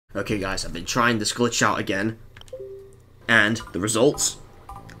Okay guys, I've been trying this glitch out again, and the results,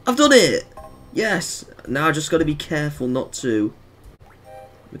 I've done it! Yes! Now I just gotta be careful not to...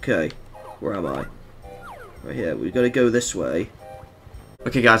 Okay, where am I? Right here, we've gotta go this way.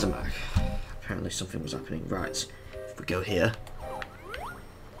 Okay guys, I'm back. Apparently something was happening. Right, if we go here,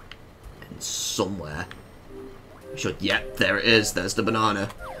 and somewhere, we should... Yep, there it is, there's the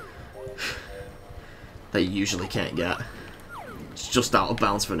banana. That you usually can't get. It's just out of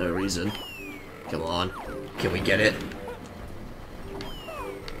bounds for no reason. Come on. Can we get it?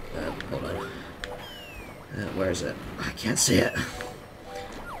 Hold on. Where is it? I can't see it.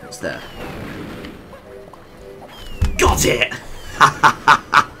 It's there. Got it!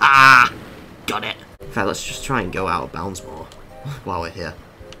 Got it! In fact, let's just try and go out of bounds more while we're here.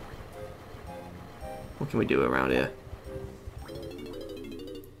 What can we do around here?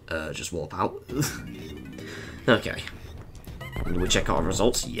 Just warp out. Okay. We check our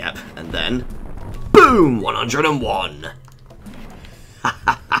results, yep, and then... Boom! 101!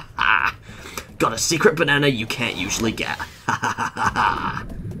 Got a secret banana you can't usually get.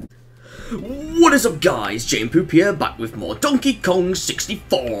 What is up guys, JMPoop here, back with more Donkey Kong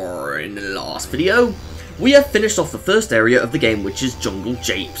 64. In the last video, we have finished off the first area of the game, which is Jungle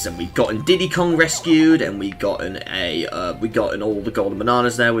Japes, and we've gotten Diddy Kong rescued, and we've gotten all the golden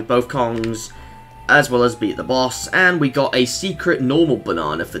bananas there with both Kongs, as well as beat the boss, and we got a secret normal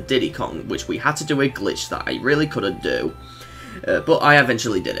banana for Diddy Kong, which we had to do a glitch that I really couldn't do, but I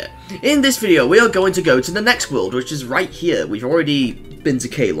eventually did it. In this video, we are going to go to the next world, which is right here. We've already been to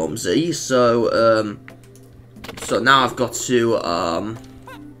K-Lomzy, so now I've got to, oh,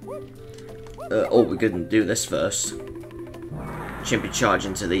 we're going to do this first. Chimpy charge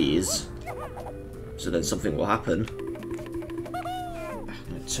into these, so then something will happen.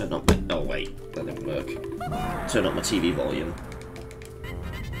 Turn up my... Oh wait, that didn't work. Turn up my TV volume.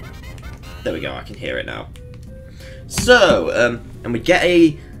 There we go, I can hear it now. So, and we get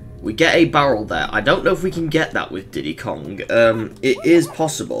a barrel there. I don't know if we can get that with Diddy Kong. It is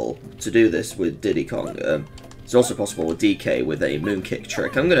possible to do this with Diddy Kong. It's also possible with DK with a moonkick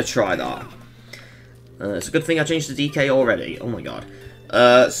trick. I'm gonna try that. It's a good thing I changed the DK already. Oh my god.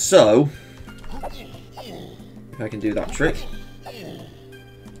 So, if I can do that trick.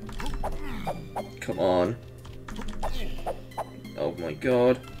 Come on. Oh my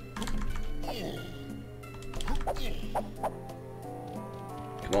god.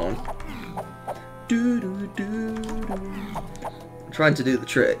 Come on. I'm trying to do the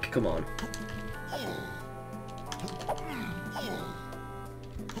trick. Come on.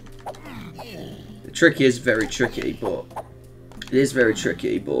 The trick is very tricky, but... It is very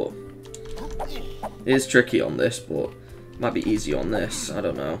tricky, but... It is tricky on this, but... It might be easy on this. I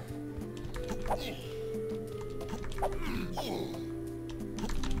don't know.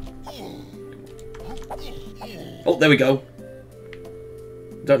 Oh, there we go.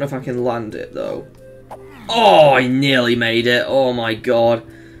 Don't know if I can land it, though. Oh, I nearly made it. Oh, my God.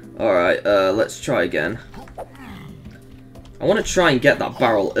 Alright, let's try again. I want to try and get that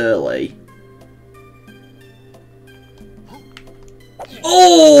barrel early.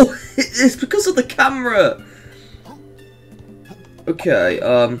 Oh! It's because of the camera! Okay,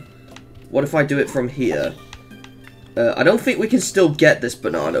 what if I do it from here? I don't think we can still get this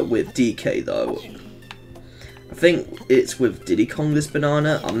banana with DK, though. I think it's with Diddy Kong, this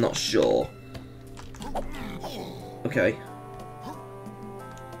banana. I'm not sure. Okay.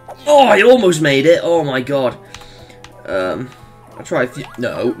 Oh, I almost made it. Oh, my God. I'll try a few...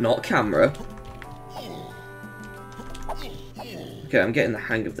 No, not camera. Okay, I'm getting the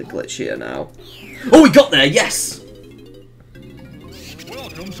hang of the glitch here now. Oh, we got there! Yes!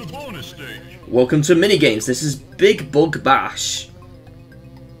 Welcome to bonus stage. Welcome to minigames. This is Big Bug Bash.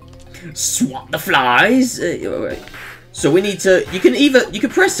 Swat the flies. Wait. So we need to. You can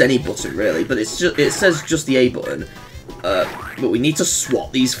press any button really, but it says just the A button. But we need to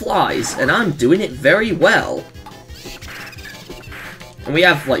swat these flies, and I'm doing it very well. And we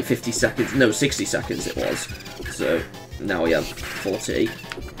have like 50 seconds. No, 60 seconds it was. So now we have 40.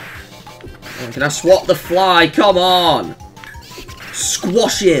 And can I swat the fly? Come on.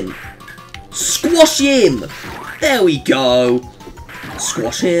 Squash him! Squash him! There we go!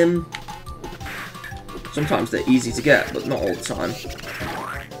 Squash him. Sometimes they're easy to get, but not all the time.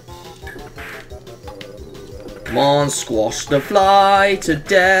 Come on, squash the fly to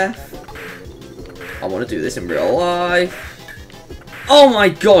death. I want to do this in real life. Oh my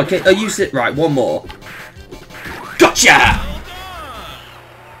god! Can you sit right? One more. Gotcha!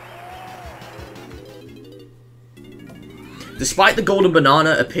 Despite the golden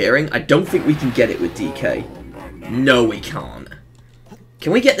banana appearing, I don't think we can get it with DK. No, we can't.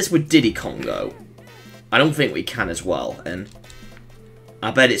 Can we get this with Diddy Kong, though? I don't think we can as well, and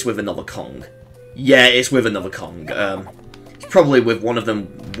I bet it's with another Kong. Yeah, it's with another Kong. It's probably with one of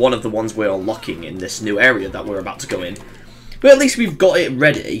the ones we're unlocking in this new area that we're about to go in. But at least we've got it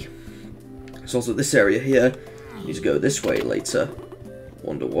ready. It's also this area here. Need to go this way later.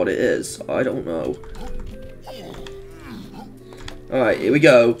 Wonder what it is. I don't know. Alright, here we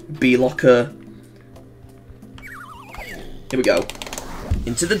go. B-locker. Here we go.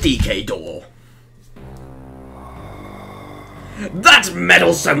 Into the DK door. That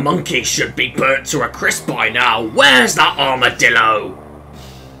meddlesome monkey should be burnt to a crisp by now. Where's that armadillo?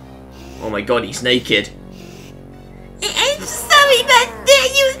 Oh my god, he's naked. I'm sorry, Master.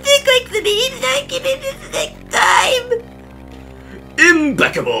 You were too quick for me. Now give me this next time.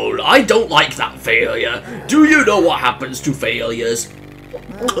 Impeccable. I don't like that failure. Do you know what happens to failures?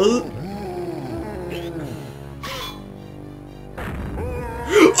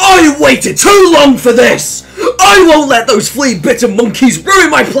 I waited too long for this! I won't let those flea-bitten monkeys ruin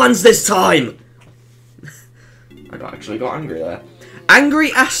my plans this time! I actually got angry there.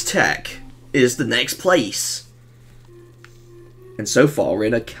 Angry Aztec is the next place. And so far we're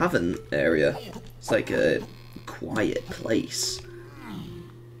in a cavern area. It's like a quiet place.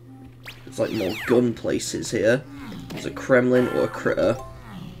 There's like more gun places here. There's a Kremlin or a critter.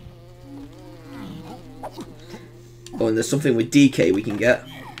 Oh, and there's something with DK we can get.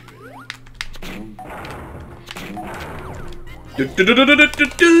 He's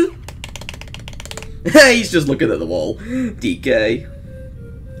just looking at the wall. DK.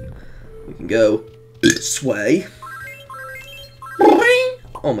 We can go this way.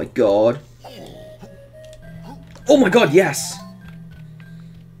 Oh my god. Oh my god, yes!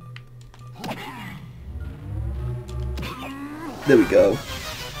 There we go.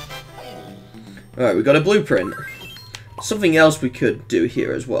 Alright, we got a blueprint. Something else we could do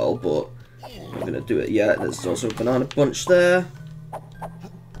here as well, but I'm not going to do it yet. There's also a banana bunch there.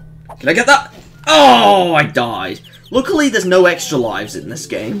 Can I get that? Oh, I died. Luckily, there's no extra lives in this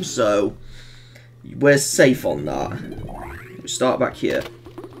game, so we're safe on that. We start back here.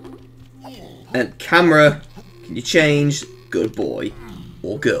 And camera, can you change? Good boy.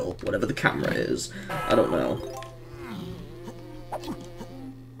 Or girl, whatever the camera is. I don't know.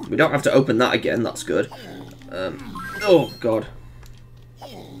 We don't have to open that again, that's good. Oh, God.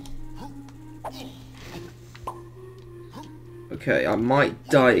 Okay, I might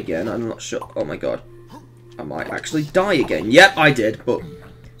die again, I'm not sure. Oh my god. I might actually die again. Yep, I did, but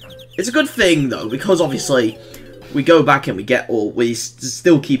it's a good thing, though, because obviously we go back and we get all... We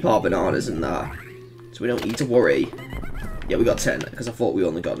still keep our bananas and that. So we don't need to worry. Yeah, we got 10, because I thought we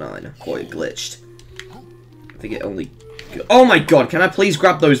only got 9. I thought it glitched. I think it only... Oh my god, can I please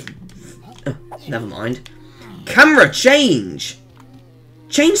grab those... never mind. Camera change!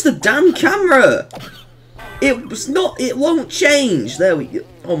 Change the damn camera! It was not... It won't change! There we go.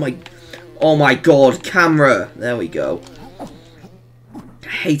 Oh my god, camera! There we go. I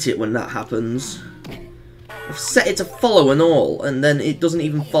hate it when that happens. I've set it to follow and all, and then it doesn't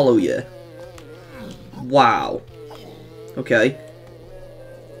even follow you. Wow. Okay.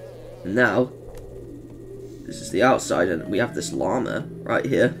 And now... This is the outside, and we have this llama right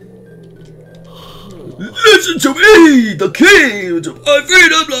here. Listen to me! The key to my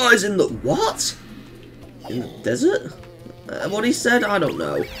freedom lies in the... What? In the desert? What he said? I don't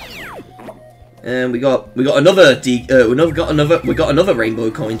know. And we got another we got another rainbow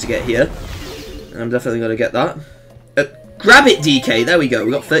coin to get here. And I'm definitely gonna get that. Grab it, DK. There we go.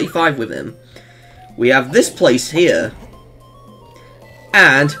 We got 35 with him. We have this place here.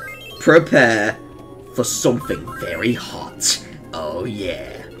 And prepare for something very hot. Oh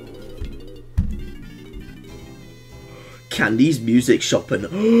yeah. Candy's music shop and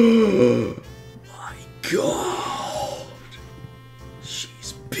oh my god.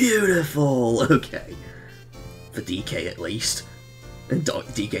 She's beautiful. Okay. For DK at least. And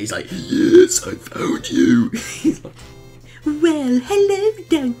DK's like, yes, I found you. He's like, well, hello,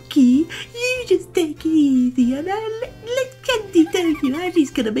 donkey. You just take it easy and I'll let Candy tell you how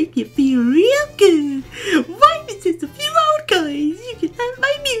she's gonna make you feel real good. Why, it's just a few old coins. You can have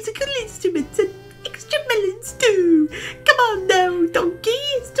my musical instruments and extra melons too. Come on now, donkey.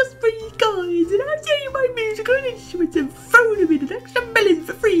 It's just 3 coins and I'll show you my musical instruments and throw them in an extra melon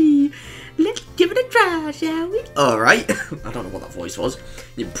for free. Let's give it a try, shall we? alright. I don't know what that voice was.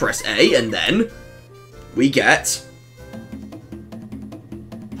 You press A and then we get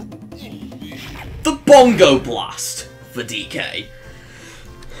the bongo blast for DK.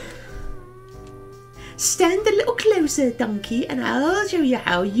 Stand a little closer, donkey, and I'll show you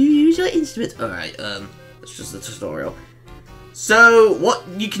how you use your instruments. Alright, that's just the tutorial. So, what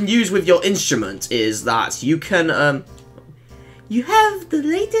you can use with your instrument is that you can, You have the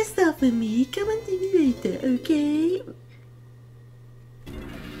latest stuff for me. Come and see me later, okay?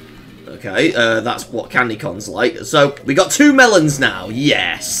 Okay, that's what Candy Kong's like. So, we got 2 melons now.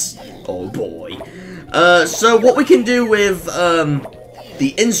 Yes. Oh, boy. So what we can do with,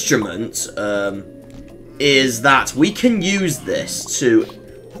 the instrument, is that we can use this to...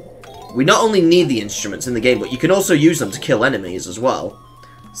 We not only need the instruments in the game, but you can also use them to kill enemies as well.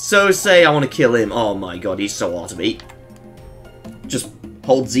 So, say I want to kill him. Oh my god, he's so hard to beat. Just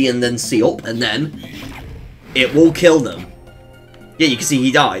hold Z and then C up, and then it will kill them. Yeah, you can see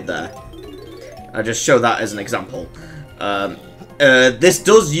he died there. I just show that as an example. This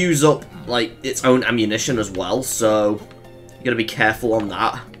does use up, like, its own ammunition as well, so you gotta be careful on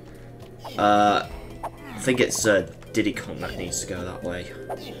that. I think it's Diddy Kong that needs to go that way.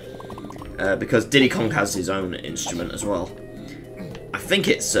 Because Diddy Kong has his own instrument as well. I think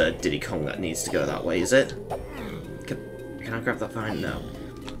it's Diddy Kong that needs to go that way, is it? Can I grab that vine? No.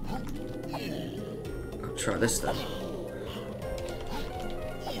 I'll try this then.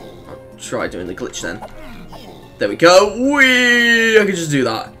 I'll try doing the glitch then. There we go. Whee! I can just do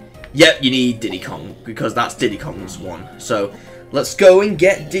that. Yep, you need Diddy Kong, because that's Diddy Kong's one. So, let's go and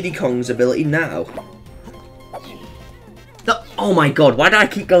get Diddy Kong's ability now. No, oh my god, why did I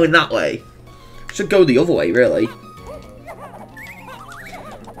keep going that way? Should go the other way, really.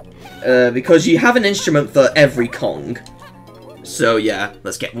 Because you have an instrument for every Kong. So, yeah,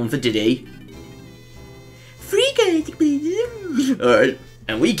 let's get one for Diddy. Free guys, please. Alright,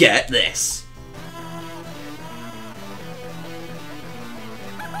 and we get this.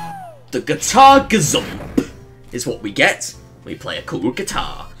 The Guitar Gazump is what we get. We play a cool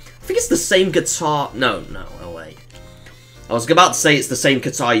guitar. I think it's the same guitar. No, wait. I was about to say it's the same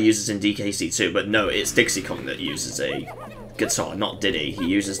guitar he uses in DKC2, but no, it's Dixie Kong that uses a guitar, not Diddy. He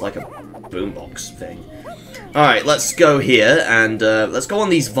uses like a boombox thing. Alright, let's go here, and let's go on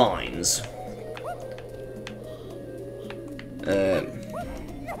these vines.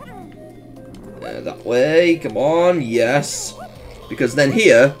 That way, come on, yes. Because then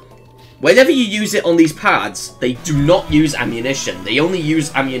here, whenever you use it on these pads, they do not use ammunition. They only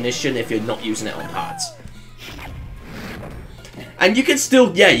use ammunition if you're not using it on pads. And you can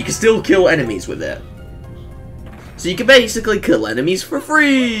still, yeah, you can still kill enemies with it. So you can basically kill enemies for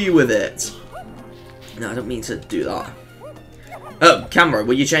free with it. No, I don't mean to do that. Oh, camera,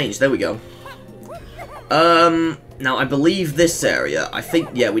 will you change? There we go. Now I believe this area, I think,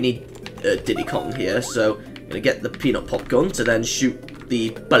 yeah, we need Diddy Kong here, so I'm gonna get the peanut pop gun to then shoot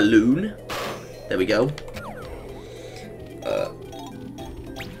the balloon. There we go.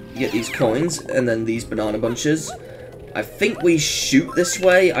 Get these coins, and then these banana bunches. I think we shoot this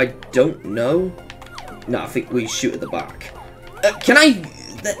way, I don't know. No, I think we shoot at the back. Can I...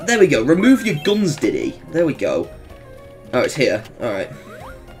 There we go, remove your guns, Diddy. There we go. Oh, it's here, alright.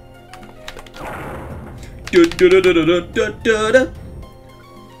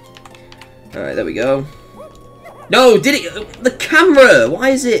 Alright, there we go. No, Diddy! The camera! Why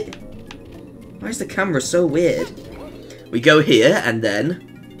is the camera so weird? We go here, and then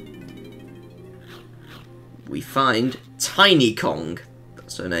we find Tiny Kong.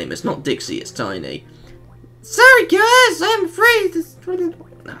 That's her name. It's not Dixie, it's Tiny. Sorry guys, I'm afraid.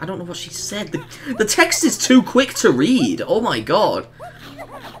 I don't know what she said. The text is too quick to read. Oh my god.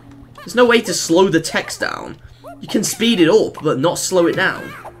 There's no way to slow the text down. You can speed it up, but not slow it down.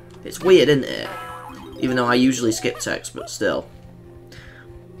 It's weird, isn't it? Even though I usually skip text, but still.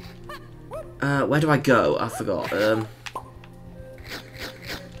 Where do I go? I forgot.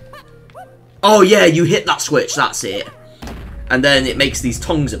 Oh yeah, you hit that switch, that's it. And then it makes these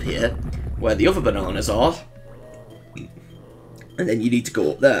tongues appear, where the other bananas are. And then you need to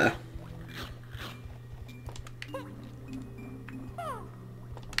go up there.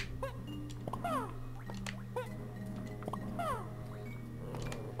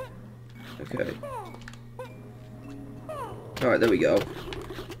 Okay. Alright, there we go.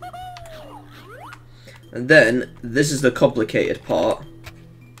 And then, this is the complicated part.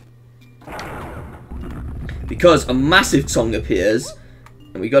 Because a massive tongue appears,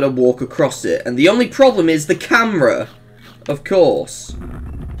 and we gotta walk across it. And the only problem is the camera, of course.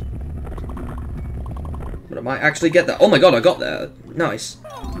 But I might actually get that. Oh my god, I got there. Nice.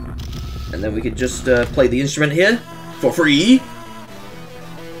 And then we could just play the instrument here for free.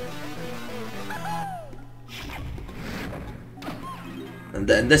 And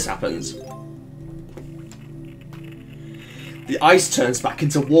then this happens. The ice turns back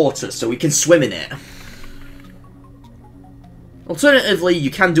into water, so we can swim in it. Alternatively,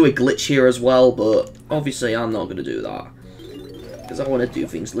 you can do a glitch here as well, but obviously I'm not going to do that. Because I want to do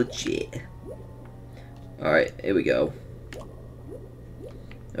things legit. Alright, here we go.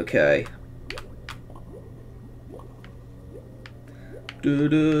 Okay.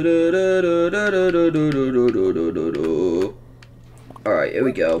 Alright, here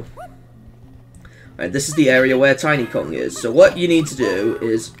we go. Alright, this is the area where Tiny Kong is. So what you need to do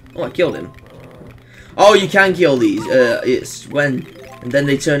is... Oh, I killed him. Oh, you can kill these. It's when... And then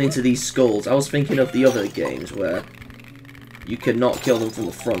they turn into these skulls. I was thinking of the other games where you cannot kill them from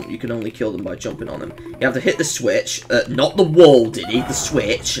the front. You can only kill them by jumping on them. You have to hit the switch. Not the wall, Diddy. The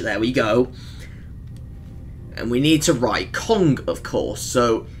switch. There we go. And we need to write Kong, of course.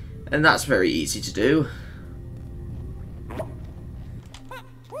 So, and that's very easy to do.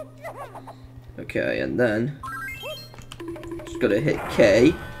 Okay, and then just gotta hit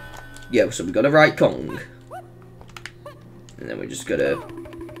K. Yeah, so we gotta write Kong. And then we just gotta...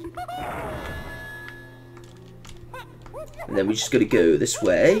 And then we just gotta go this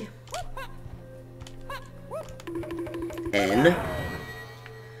way. N.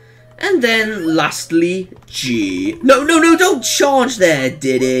 And then, lastly, G. No, no, no, don't charge there,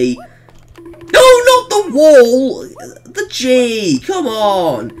 Diddy. No, not the wall. The G. Come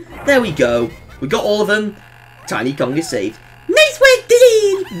on. There we go. We got all of them. Tiny Kong is saved. Nice work,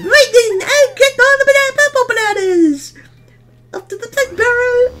 Diddy. Right then, I'll get all the purple bananas. Up to the tank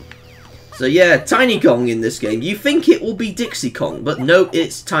barrel. So yeah, Tiny Kong in this game. You think it will be Dixie Kong, but no,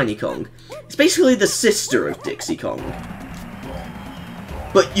 it's Tiny Kong. It's basically the sister of Dixie Kong.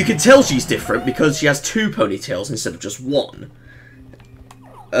 But you can tell she's different because she has 2 ponytails instead of just 1.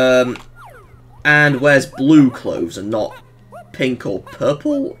 And wears blue clothes and not pink or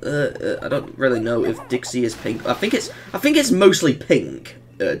purple. I don't really know if Dixie is pink. I think it's mostly pink.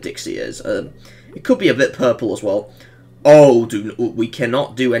 Dixie is. It could be a bit purple as well. Oh, we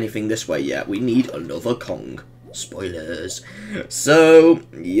cannot do anything this way yet. We need another Kong. Spoilers. So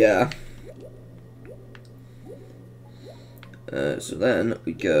yeah. So then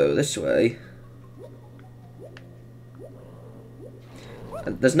we go this way.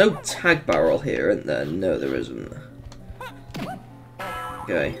 And there's no tag barrel here, isn't there? No, there isn't.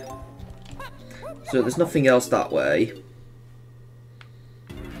 Okay. So there's nothing else that way.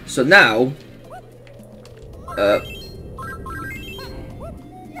 So now...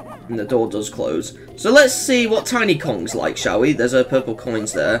 and the door does close. So let's see what Tiny Kong's like, shall we? There's a purple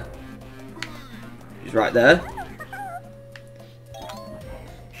coins there. He's right there.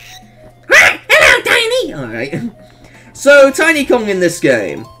 Hello, Tiny. Alright. So, Tiny Kong in this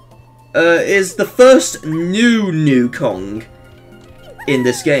game is the first new Kong in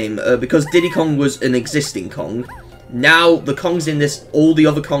this game, because Diddy Kong was an existing Kong. Now, the Kongs in this, all the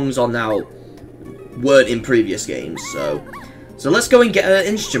other Kongs are now, weren't in previous games, so let's go and get her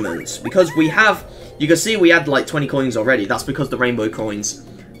instruments, because we have, you can see we had like 20 coins already. That's because the rainbow coins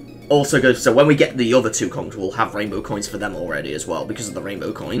also go, so when we get the other 2 Kongs, we'll have rainbow coins for them already as well, because of the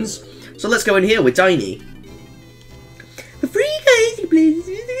rainbow coins. So let's go in here with Tiny. For free, guys, please.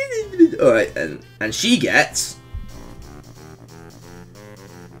 Alright, and she gets...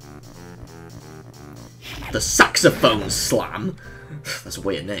 the saxophone slam. That's a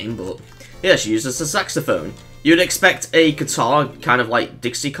weird name, but... yeah, she uses the saxophone. You'd expect a guitar, kind of like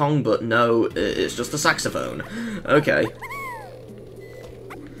Dixie Kong, but no, it's just a saxophone. Okay.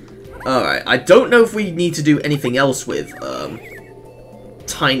 Alright, I don't know if we need to do anything else with,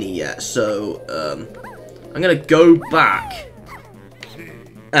 Tiny yet, so, I'm gonna go back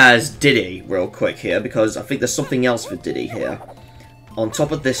as Diddy real quick here, because I think there's something else for Diddy here. On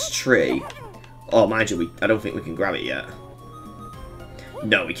top of this tree. Oh, mind you, I don't think we can grab it yet.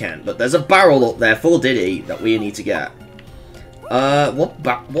 No, we can't, but there's a barrel up there for Diddy that we need to get. What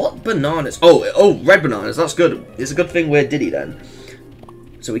bananas? Oh, red bananas, that's good. It's a good thing we're Diddy then.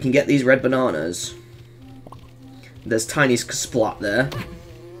 So we can get these red bananas. There's Tiny's splat there.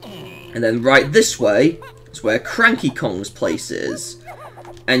 And then right this way is where Cranky Kong's place is.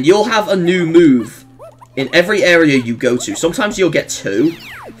 And you'll have a new move in every area you go to. Sometimes you'll get 2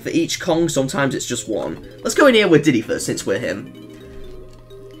 for each Kong, sometimes it's just 1. Let's go in here with Diddy first, since we're him.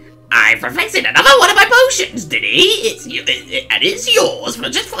 I've perfected another one of my potions, Diddy. It's yours for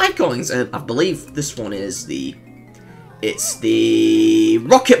just 5 coins. I believe this one is the... it's the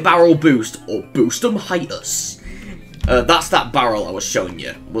Rocket Barrel Boost, or Boostum Hiatus. That's that barrel I was showing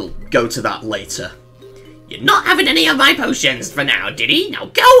you. We'll go to that later. You're not having any of my potions for now, Diddy. Now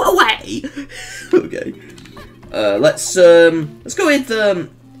go away. Okay. Let's go with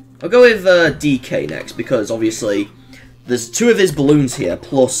I'll go with DK next, because obviously there's 2 of his balloons here,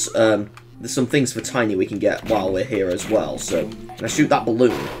 plus there's some things for Tiny we can get while we're here as well. So can I shoot that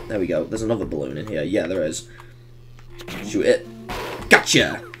balloon? There we go. There's another balloon in here. Yeah, there is. Shoot it.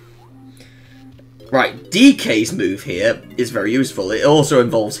 Gotcha! Right, DK's move here is very useful. It also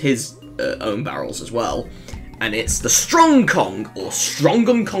involves his own barrels as well. And it's the Strong Kong, or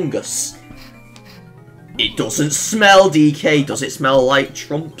Strongum Kongus. It doesn't smell, DK. Does it smell like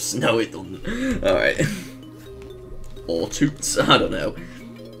Trumps? No, it doesn't. Alright. Or Toots, I don't know.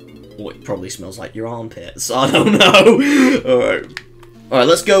 Or it probably smells like your armpits, I don't know. Alright. Alright,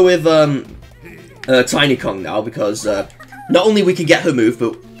 let's go with Tiny Kong now, because not only we can get her move,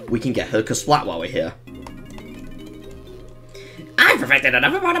 but we can get her Splat while we're here. I perfected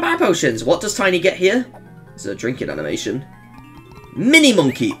another one of my potions. What does Tiny get here? It's a drinking animation. Mini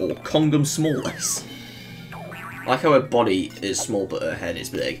Monkey, or Kongum Smallest. I like how her body is small, but her head is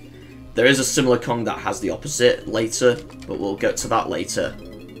big. There is a similar Kong that has the opposite later, but we'll get to that later.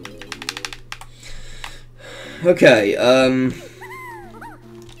 Okay,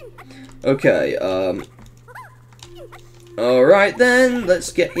 alright then,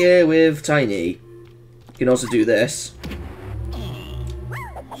 let's get here with Tiny. You can also do this.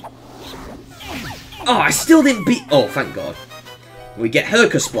 Oh, I still didn't beat... Oh, thank God. We get her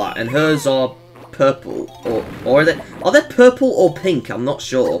Splat, and hers are purple. Or are they purple or pink? I'm not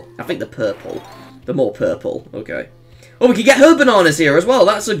sure. I think they're purple. They're more purple. Okay. Oh, we can get her bananas here as well.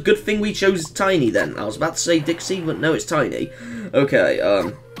 That's a good thing we chose Tiny then. I was about to say Dixie, but no, it's Tiny. Okay,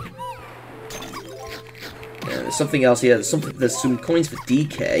 yeah, there's something else here. There's some coins for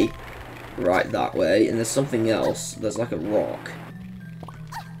DK. Right that way. And there's something else. There's like a rock.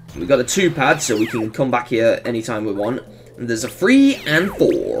 We've got a 2-pad, so we can come back here anytime we want. And there's a 3 and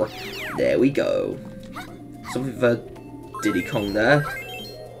 4. There we go. Something for Diddy Kong there.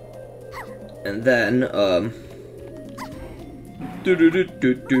 And then,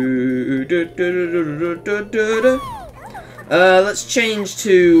 let's change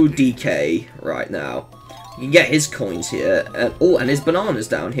to DK right now. You can get his coins here. And his bananas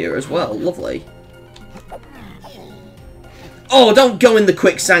down here as well. Lovely. Oh, don't go in the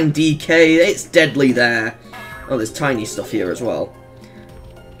quicksand, DK. It's deadly there. Oh, there's tiny stuff here as well.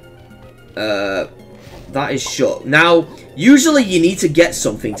 That is shut. Now, usually you need to get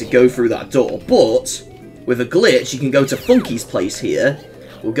something to go through that door, but with a glitch, you can go to Funky's place here.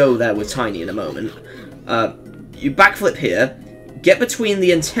 We'll go there with Tiny in a moment. You backflip here, get between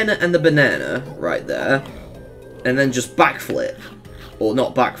the antenna and the banana right there, and then just backflip. Or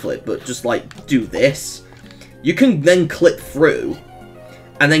not backflip, but just like do this. You can then clip through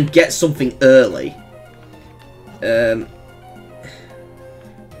and then get something early. Gotta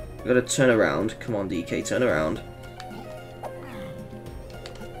turn around. Come on, DK, turn around.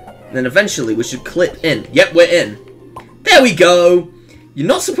 And then eventually we should clip in. Yep, we're in. There we go! You're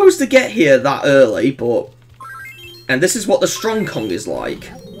not supposed to get here that early, but... And this is what the Strong Kong is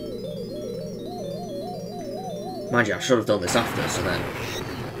like. Mind you, I should have done this after, so then...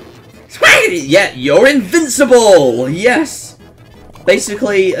 Yeah, you're invincible! Yes!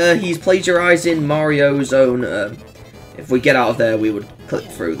 Basically, he's plagiarizing Mario's own... if we get out of there, we would clip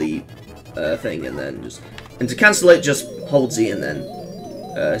through the thing, and then just... And to cancel it, just hold Z and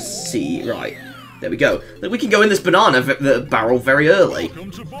then C. Right. There we go. We can go in this banana barrel very early.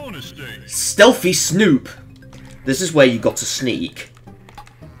 Stealthy Snoop. This is where you got to sneak.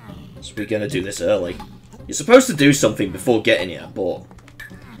 So we're going to do this early. You're supposed to do something before getting here, but...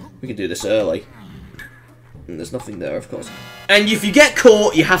 We can do this early. And there's nothing there, of course. And if you get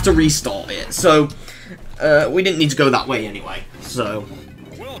caught, you have to restart it. So, we didn't need to go that way anyway. So,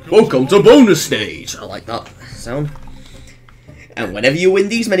 welcome to bonus stage. I like that sound. And whenever you win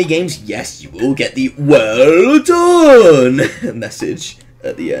these mini games, yes, you will get the well done message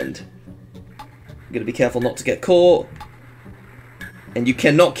at the end. You're gonna be careful not to get caught. And you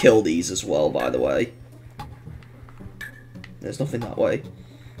cannot kill these as well, by the way. There's nothing that way.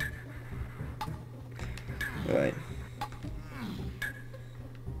 Alright.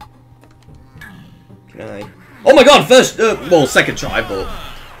 Can I... Oh my god, first... well, second try, but...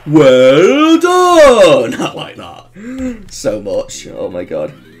 Well done! I like that so much. Oh my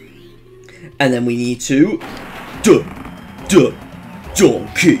god. And then we need to...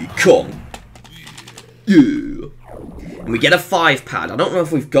 Donkey Kong. Yeah. And we get a 5-pad. I don't know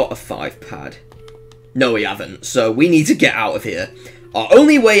if we've got a 5-pad. No, we haven't. So we need to get out of here. Our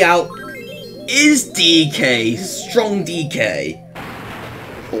only way out... is DK. Strong DK.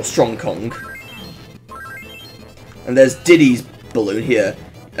 Or Strong Kong. And there's Diddy's balloon here.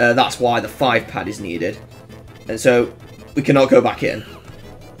 That's why the 5-pad is needed. And so, we cannot go back in.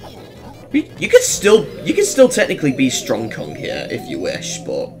 You can still technically be Strong Kong here, if you wish,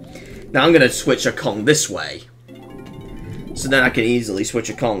 but... Now I'm going to switch a Kong this way. So then I can easily switch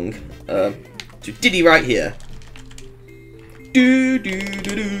a Kong to Diddy right here. Do, do,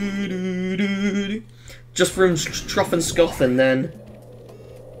 do, do, do, do. Just for him trough and scuff, and then...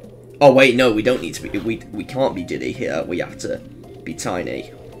 Oh wait, no, we don't need to be... We can't be Diddy here. We have to be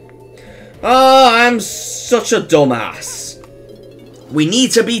Tiny. Oh, I'm such a dumbass. We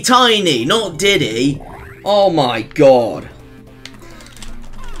need to be Tiny, not Diddy. Oh my god.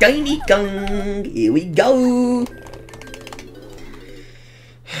 Tiny Kong, here we go.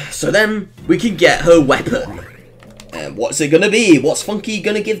 So then, we can get her weapon. And what's it gonna be? What's Funky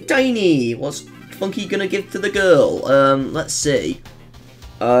gonna give Tiny? What's Funky gonna give to the girl? Let's see.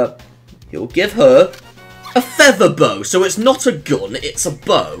 He'll give her a feather bow. So it's not a gun, it's a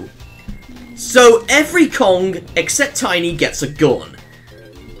bow. So every Kong except Tiny gets a gun.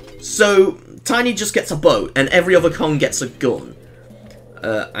 So Tiny just gets a bow, and every other Kong gets a gun.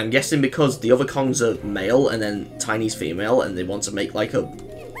 I'm guessing because the other Kongs are male, and then Tiny's female, and they want to make like a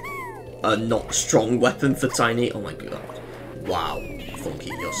not strong weapon for Tiny. Oh my god. Wow.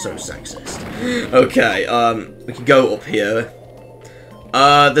 Funky, you're so sexist. Okay, we can go up here.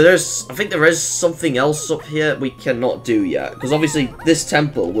 I think there is something else up here we cannot do yet. Because obviously this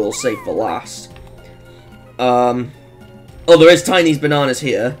temple we'll save for last. Oh, there is Tiny's bananas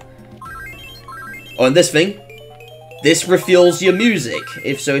here. Oh, and this thing. This refuels your music.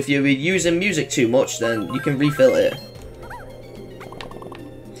 If you're using music too much, then you can refill it.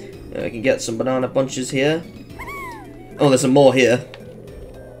 I can get some banana bunches here. Oh, there's some more here.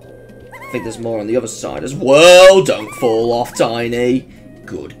 I think there's more on the other side as well. Don't fall off, Tiny.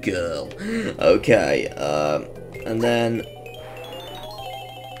 Good girl. Okay, and then...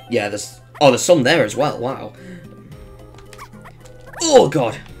 Yeah, there's some there as well. Wow. Oh,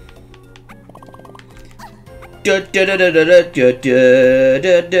 God. Getting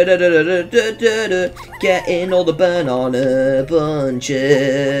all the banana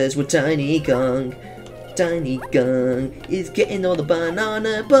bunches with Tiny Kong. Tiny Kong is getting all the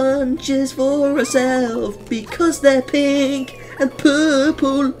banana bunches for herself because they're pink and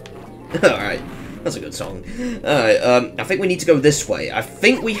purple. Alright, that's a good song. Alright, I think we need to go this way. I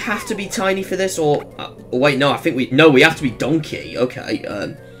think we have to be Tiny for this, or wait, no, we have to be Donkey. Okay,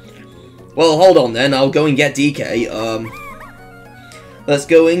 well, hold on then, I'll go and get DK. Let's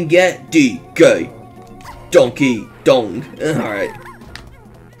go and get DK. Donkey Dong. Alright.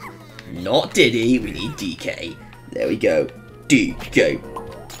 Not Diddy, we need DK. There we go. DK.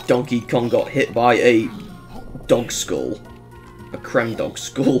 Donkey Kong got hit by a dog skull. A creme dog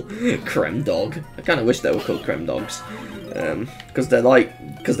skull. Creme dog. I kind of wish they were called creme dogs. Because they're like,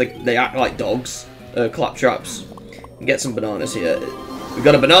 they act like dogs. Claptraps. Get some bananas here. We've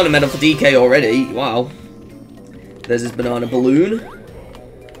got a banana medal for DK already. Wow. There's his banana balloon.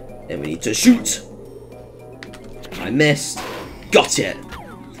 And we need to shoot. I missed. Got it.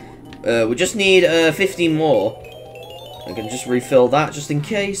 We just need 15 more. I can just refill that just in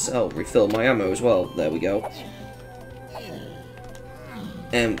case. Oh, refill my ammo as well. There we go.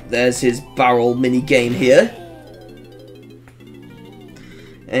 And there's his barrel mini game here.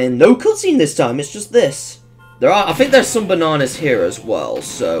 And no cutscene this time. It's just this. I think there's some bananas here as well,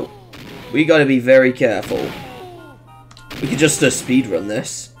 so we gotta be very careful. We could just speedrun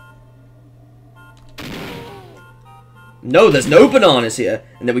this. No, there's no bananas here.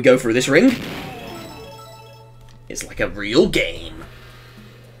 And then we go through this ring. It's like a real game.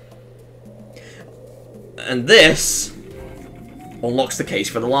 And this unlocks the case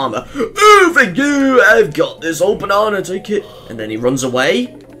for the llama. Oh, thank you! I've got this old banana, take it. And then he runs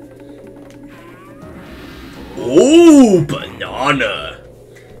away. Oh, banana!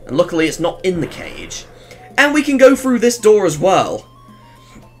 And luckily it's not in the cage. And we can go through this door as well.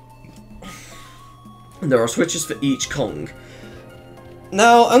 And there are switches for each Kong.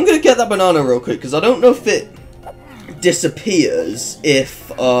 Now, I'm going to get that banana real quick, because I don't know if it disappears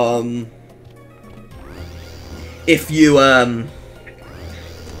if you, what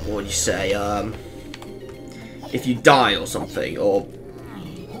would you say, if you die or something, or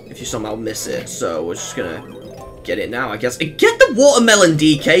if you somehow miss it. So we're just going to get it now, I guess. Get the watermelon,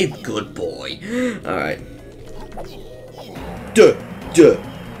 DK. Good boy. Alright. Two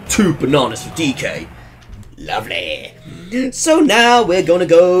bananas for DK. Lovely. So now we're gonna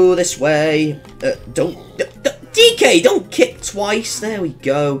go this way. DK, don't kick twice. There we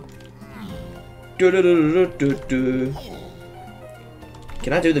go. Can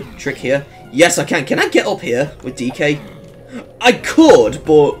I do the trick here? Yes, I can. Can I get up here with DK? I could,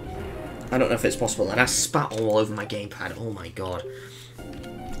 but I don't know if it's possible. And I spat all over my gamepad. Oh my god.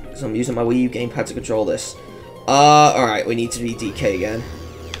 So I'm using my Wii U gamepad to control this. Alright, we need to be DK again.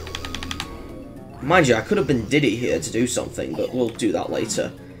 Mind you, I could have been Diddy here to do something, but we'll do that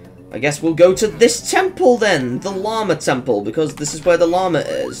later. I guess we'll go to this temple then, the llama temple, because this is where the llama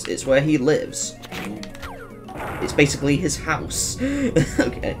is. It's where he lives. It's basically his house.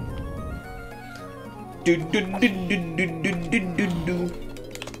 Okay.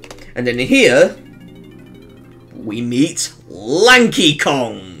 And then here, we meet Lanky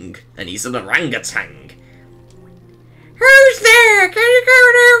Kong, and he's an orangutan. Who's there? Can you come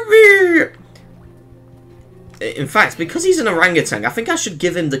and help me? In fact, because he's an orangutan, I think I should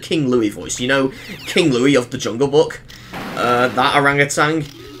give him the King Louie voice. You know, King Louie of the Jungle Book? That orangutan?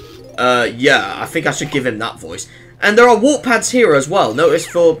 Yeah, I think I should give him that voice. And there are warp pads here as well. Notice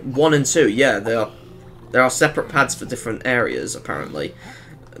for 1 and 2, yeah, there are separate pads for different areas, apparently.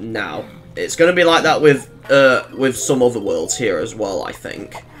 Now, it's going to be like that with some other worlds here as well, I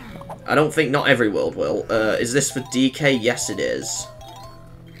think. I don't think not every world will. Is this for DK? Yes, it is.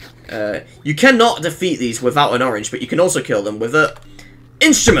 You cannot defeat these without an orange, but you can also kill them with a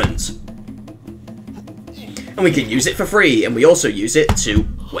instrument. And we can use it for free, and we also use it to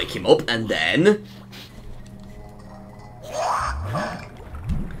wake him up, and then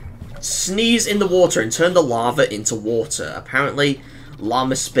sneeze in the water and turn the lava into water. Apparently,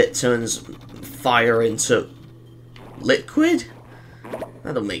 llama spit turns fire into liquid?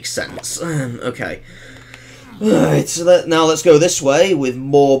 That'll make sense. Okay. Alright, so now let's go this way with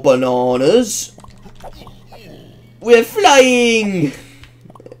more bananas. We're flying!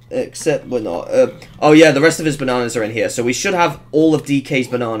 Except we're not. Oh yeah, the rest of his bananas are in here, so we should have all of DK's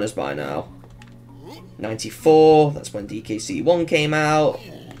bananas by now. 94, that's when DKC1 came out.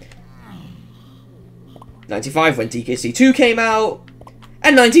 95 when DKC2 came out.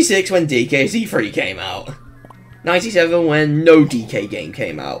 And 96 when DKC3 came out. 97 when no DK game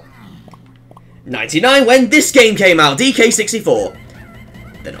came out. 99 when this game came out, DK64.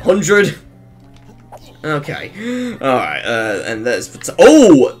 Then 100. Okay. Alright, and there's...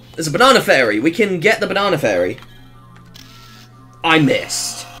 Oh! There's a banana fairy. We can get the banana fairy. I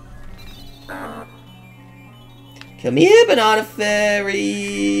missed. Come here, banana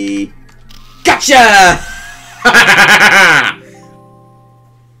fairy. Gotcha!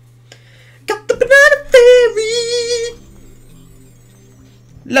 Got the banana fairy!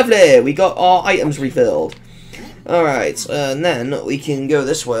 Lovely, we got our items refilled. Alright, and then we can go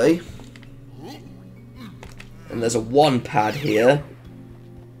this way. And there's a 1 pad here.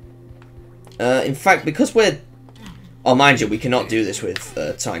 In fact, because we're... Oh, mind you, we cannot do this with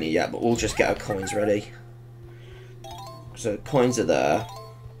Tiny yet, but we'll just get our coins ready. So, coins are there.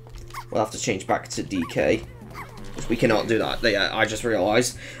 We'll have to change back to DK. We cannot do that. I just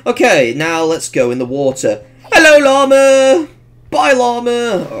realised. Okay, now let's go in the water. Hello, llama! Bye,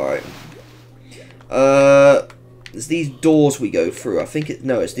 llama! Alright. There's these doors we go through. I think it...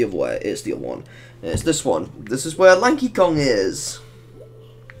 No, it's the other way. It's the other one. It's this one. This is where Lanky Kong is.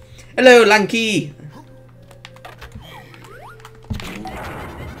 Hello, Lanky!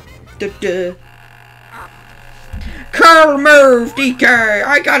 Cool move, DK!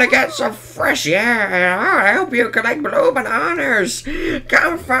 I gotta get some fresh air. I'll help you collect blue bananas.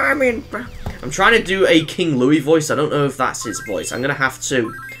 Come find me. I'm trying to do a King Louie voice. I don't know if that's his voice. I'm gonna have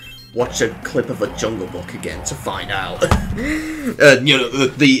to watch a clip of a Jungle Book again to find out. You know,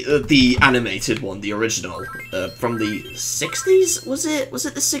 the animated one, the original, from the 60s. Was it the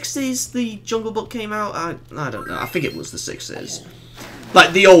 60s? The Jungle Book came out. I don't know. I think it was the 60s.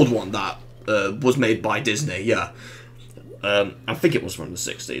 Like the old one that was made by Disney. Yeah. I think it was from the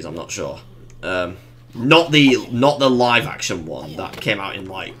 60s. I'm not sure. Not the live action one that came out in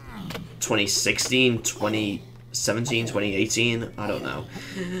like 2016, 2017, 2018. I don't know.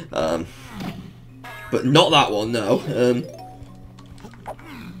 But not that one. No.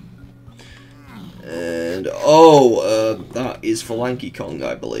 And that is for Lanky Kong,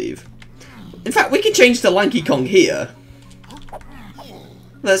 I believe. In fact, we can change to Lanky Kong here.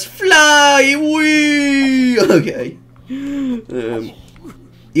 Let's fly! Whee! Okay.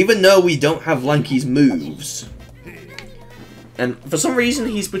 Even though we don't have Lanky's moves. And for some reason,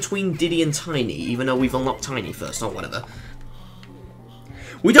 he's between Diddy and Tiny, even though we've unlocked Tiny first, or whatever.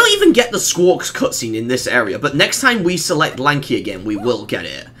 We don't even get the Squawks cutscene in this area, but next time we select Lanky again, we will get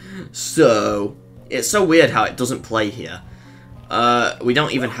it. So, it's so weird how it doesn't play here. We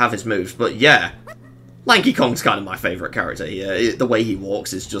don't even have his moves, but yeah. Lanky Kong's kind of my favourite character here. The way he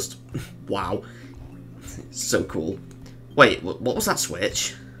walks is just... wow. It's so cool. Wait, what was that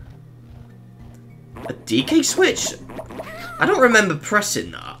switch? A DK switch? I don't remember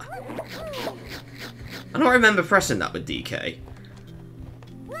pressing that. I don't remember pressing that with DK.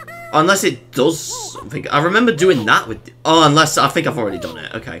 Unless it does something. I remember doing that with... Oh, unless... I think I've already done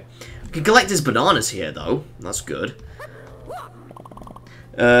it. Okay. We can collect his bananas here, though. That's good.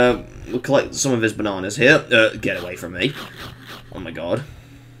 We'll collect some of his bananas here. Get away from me. Oh my god.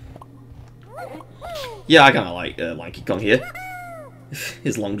 Yeah, I kind of like Lanky Kong here.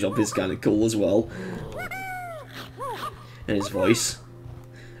 His long jump is kind of cool as well. And his voice.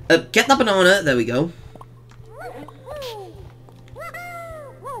 Get the banana. There we go.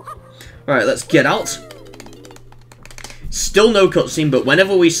 Alright, let's get out. Still no cutscene, but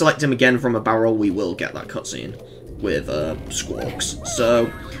whenever we select him again from a barrel, we will get that cutscene with Squawks.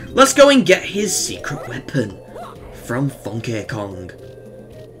 So, let's go and get his secret weapon from Funky Kong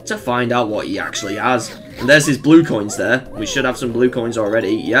to find out what he actually has. And there's his blue coins there. We should have some blue coins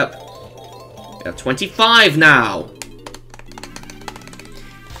already. Yep. We have 25 now.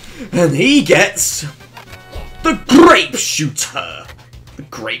 And he gets the grape shooter. The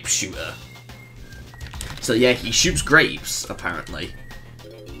grape shooter. So yeah, he shoots grapes, apparently.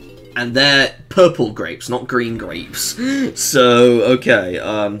 And they're purple grapes, not green grapes. So, okay,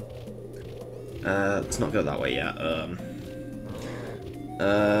 let's not go that way yet.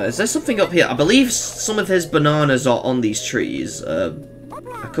 Is there something up here? I believe some of his bananas are on these trees. I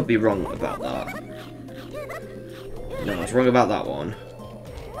could be wrong about that. No, I was wrong about that one.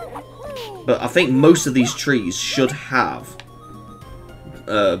 But I think most of these trees should have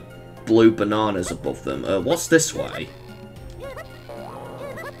blue bananas above them. What's this way?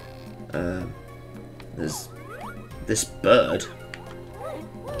 There's this bird.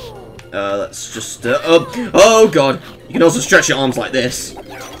 Let's just oh god! You can also stretch your arms like this.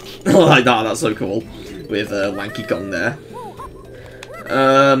 Like that, that's so cool. With Lanky Kong there.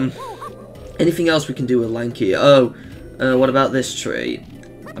 Anything else we can do with Lanky? Oh, what about this tree?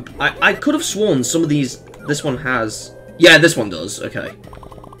 I could have sworn some of these... This one has... Yeah, this one does. Okay.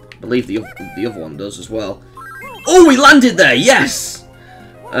 I believe the other one does as well. Oh, we landed there! Yes!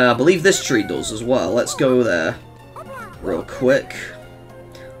 I believe this tree does as well. Let's go there real quick.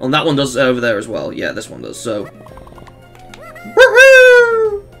 And that one does over there as well. Yeah, this one does. So...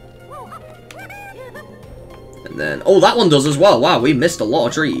 Woohoo! And then... Oh, that one does as well. Wow, we missed a lot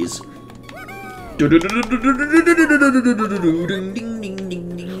of trees.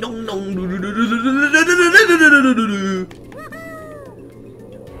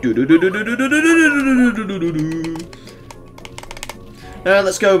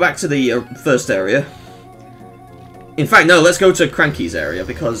 Let's go back to the first area. In fact, no, let's go to Cranky's area,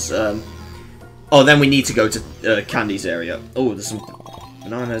 because, oh, then we need to go to Candy's area. Oh, there's some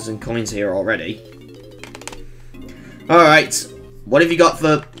bananas and coins here already. Alright, what have you got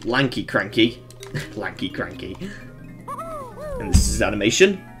for Lanky Cranky? Lanky Cranky. And this is his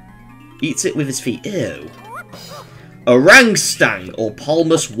animation. Eats it with his feet. Ew. Orangstang or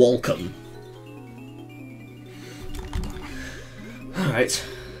Palmus Walcum. Alright.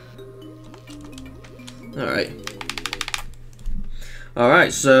 Alright.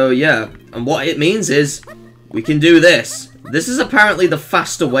 Alright, so yeah. And what it means is we can do this. This is apparently the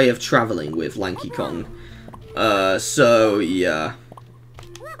faster way of traveling with Lanky Kong. So yeah.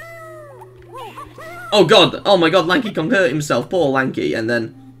 Oh god, oh my god, Lanky Kong hurt himself, poor Lanky, and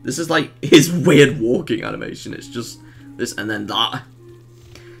then this is like his weird walking animation, it's just this and then that.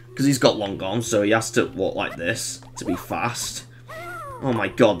 Because he's got long arms, so he has to walk like this to be fast. Oh my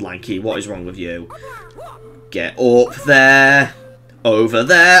god, Lanky, what is wrong with you? Get up there, over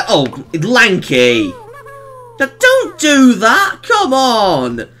there, oh, Lanky! Now don't do that, come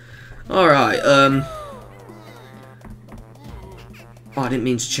on! Alright, oh, I didn't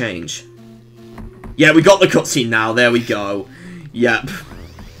mean to change. Yeah, we got the cutscene now. There we go. Yep.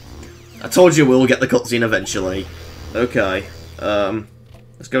 I told you we'll get the cutscene eventually. Okay.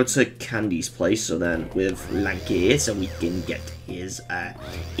 Let's go to Candy's place, so then with Lanky, so we can get his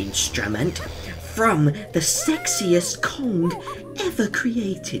instrument from the sexiest Kong ever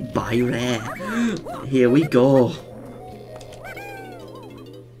created by Rare. Here we go.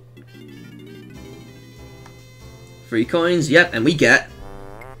 Free coins, yep, and we get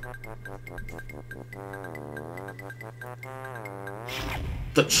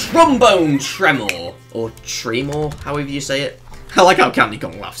the trombone tremor, or tremor, however you say it. I like how Candy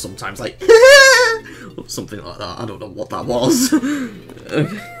Kong laughs sometimes, like or something like that. I don't know what that was.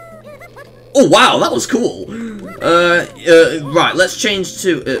 Oh wow, that was cool. Right, let's change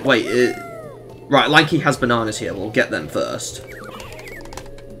to right, Lanky has bananas here. We'll get them first.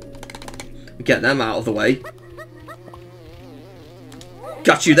 Get them out of the way.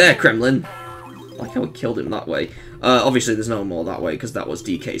 Got you there, Kremlin. I like how we killed him that way. Obviously, there's no more that way, because that was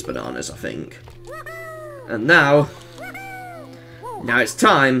DK's bananas, I think. And now it's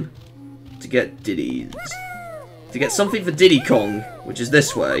time to get Diddy's. To get something for Diddy Kong, which is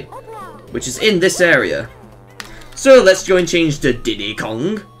this way. Which is in this area. So let's go and change to Diddy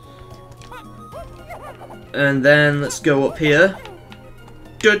Kong. And then let's go up here.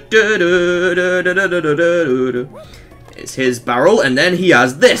 It's his barrel, and then he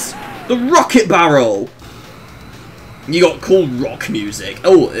has this, the rocket barrel. You got cool rock music.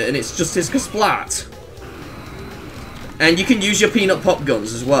 Oh, and it's just his splat. And you can use your peanut pop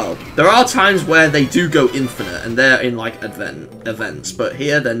guns as well. There are times where they do go infinite, and they're in like events, but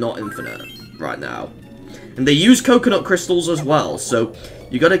here they're not infinite right now. And they use coconut crystals as well, so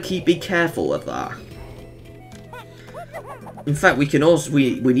you gotta be careful of that. In fact, we can also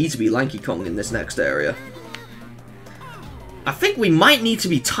we need to be Lanky Kong in this next area. I think we might need to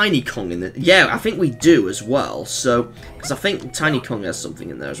be Tiny Kong in the... Yeah, I think we do as well, so... Because I think Tiny Kong has something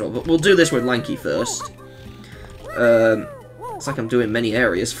in there as well, but we'll do this with Lanky first. It's like I'm doing many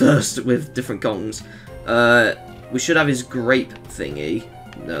areas first with different Kongs. We should have his grape thingy.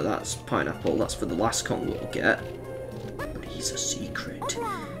 No, that's pineapple. That's for the last Kong we'll get. But he's a secret.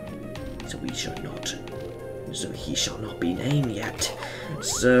 So he shall not be named yet.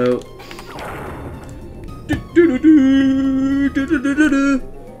 So...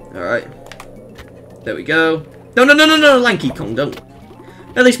 Alright. There we go. No, Lanky Kong, don't.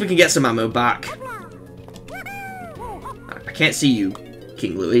 At least we can get some ammo back. I can't see you,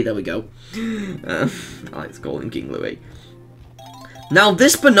 King Louie. There we go. I like to call him King Louie. Now,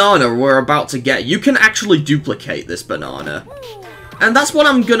 this banana we're about to get, you can actually duplicate this banana. And that's what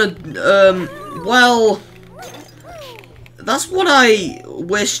I'm gonna, well... That's what I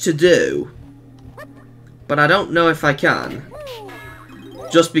wish to do. But I don't know if I can.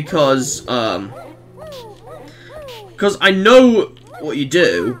 Just because I know what you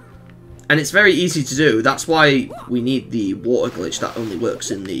do. And it's very easy to do. That's why we need the water glitch that only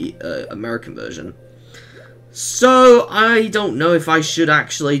works in the American version. So, I don't know if I should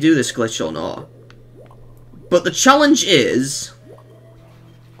actually do this glitch or not. But the challenge is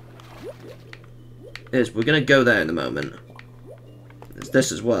we're going to go there in a moment. There's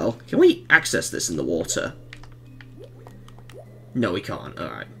this as well. Can we access this in the water? No, we can't.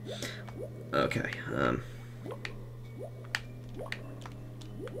 Alright. Okay.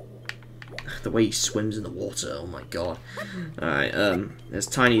 The way he swims in the water. Oh my god. Alright, there's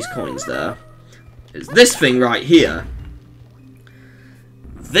Tiny's coins there. There's this thing right here.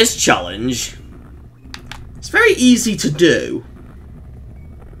 This challenge. It's very easy to do.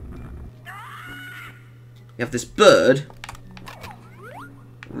 You have this bird.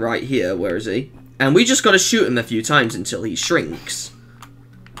 Right here. Where is he? And we just got to shoot him a few times until he shrinks.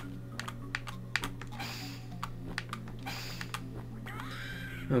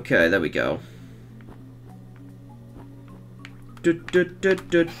 Okay, there we go.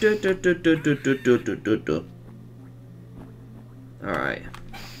 Alright.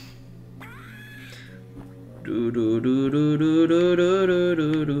 I'm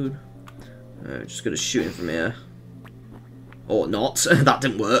just gonna shoot him from here. Or not. That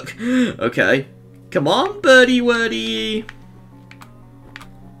didn't work. Okay. Come on, birdie wordy.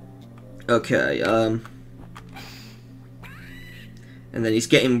 Okay, and then he's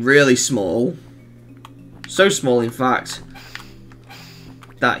getting really small. So small, in fact,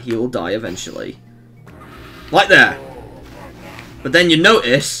 that he will die eventually. Like there. But then you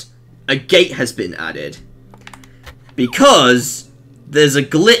notice a gate has been added. Because there's a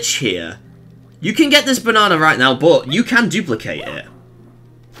glitch here. You can get this banana right now, but you can duplicate it.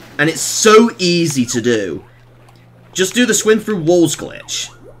 And it's so easy to do. Just do the swim through walls glitch.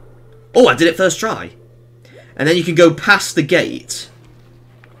 Oh, I did it first try. And then you can go past the gate.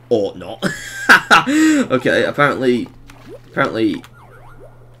 Or not. Okay, apparently...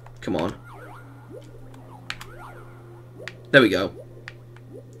 Come on. There we go.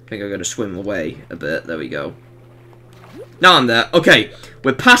 I think I'm going to swim away a bit. There we go. Now I'm there. Okay,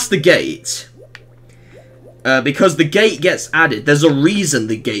 we're past the gate. Because the gate gets added. There's a reason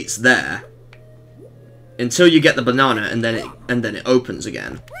the gate's there. Until you get the banana, and then it opens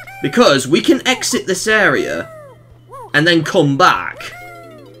again. Because we can exit this area and then come back.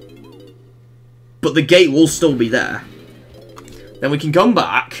 But the gate will still be there. Then we can come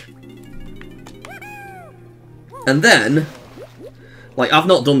back. And then, like, I've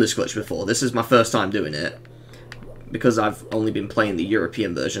not done this glitch before. This is my first time doing it. Because I've only been playing the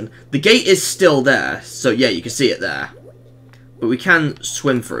European version. The gate is still there. So, yeah, you can see it there. But we can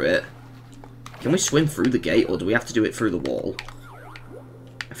swim through it. Can we swim through the gate, or do we have to do it through the wall?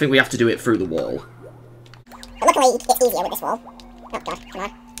 I think we have to do it through the wall. But luckily, it's easier with this wall. Oh god, come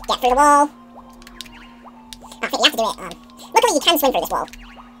on. Get through the wall. Oh, I think you have to do it. Luckily, you can swim through this wall.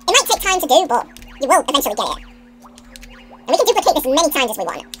 It might take time to do, but you will eventually get it. And we can duplicate this as many times as we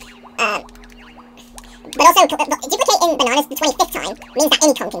want. But also, duplicating bananas the 25th time means that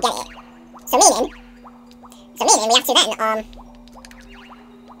any Kong can get it. So meaning we have to then,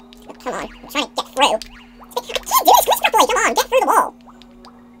 come on, I'm trying to get through. I can't do this glitch properly, come on, get through the wall.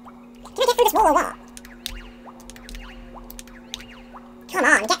 Can I get through this wall or what? Come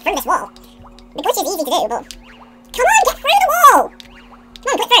on, get through this wall. The glitch is easy to do, but... Come on, get through the wall! Come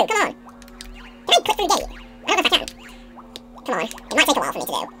on, click through, come on. Can I click through the gate? I don't know if I can. Come on, it might take a while for me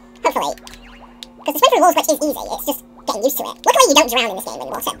to do. Hopefully. Because the swim through the walls glitch is easy, it's just getting used to it. Luckily you don't drown in this game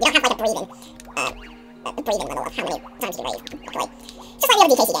anymore, so you don't have like a breathing level of how many times you breathe, luckily. Just like the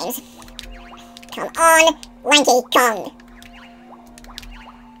other DKC games. Come on, Lanky Kong.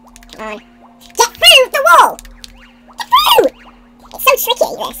 Come on. Get through the wall! Get through! It's so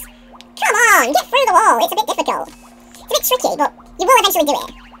tricky, this. Come on, get through the wall. It's a bit difficult. It's a bit tricky, but you will eventually do it.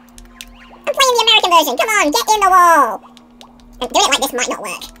 I'm playing the American version. Come on, get in the wall. And doing it like this might not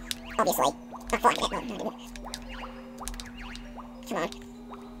work, obviously. I thought I did it. No, I didn't. Come on.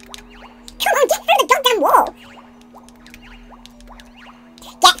 Come on, get through the goddamn wall.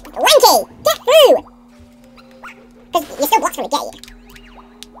 Get Lanky! Get through! Because you're still blocked from the gate.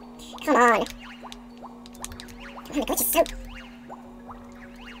 Come on. Come on, the glitch is so...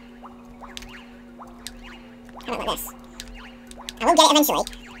 I don't like this. I will get it eventually.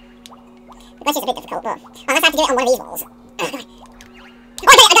 The glitch is a bit difficult, but unless I have to do it on one of these walls. Oh, I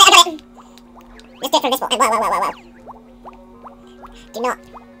got it! Just do it from this wall. Whoa. Do not.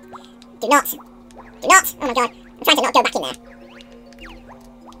 Oh my god. I'm trying to not go back in there.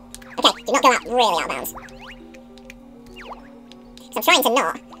 Okay, do not go out really out of bounds. So I'm trying to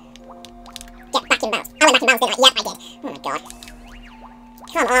not get back in bounds. I went back in bounds, didn't I? Yep, I did. Oh my god.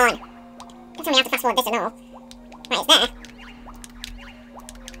 Come on. Don't tell me I have to fast forward this and all. Right, it's there.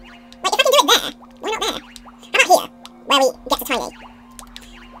 Like, if I can do it there, why not there? How about here, where we get to Tiny?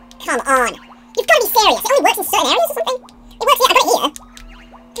 Come on. You've got to be serious. It only works in certain areas or something? It works here. I got it here.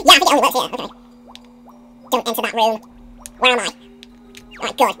 Yeah, I think it only works here. Okay. Don't enter that room. Where am I?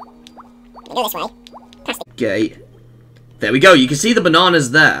 Alright, good. I go this way. Past the gate. There we go. You can see the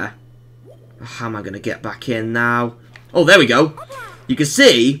bananas there. How am I going to get back in now? Oh, there we go. You can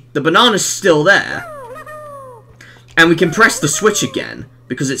see the banana's still there. And we can press the switch again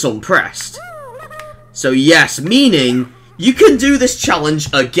because it's unpressed. So yes, meaning you can do this challenge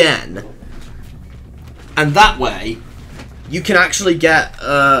again. And that way, you can actually get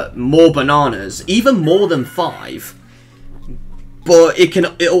more bananas, even more than 5. But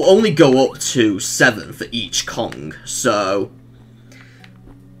it'll only go up to 7 for each Kong. So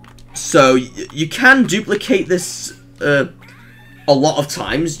you can duplicate this a lot of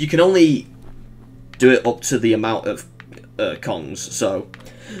times. You can only do it up to the amount of Kongs.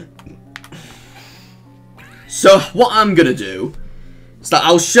 So what I'm gonna do is that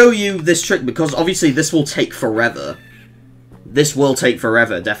I'll show you this trick, because obviously this will take forever. This will take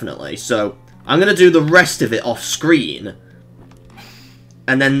forever, definitely. So I'm gonna do the rest of it off screen,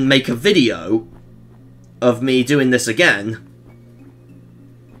 and then make a video of me doing this again.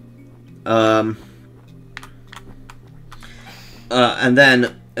 And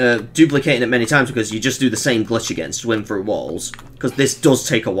then duplicating it many times, because you just do the same glitch again, swim through walls, because this does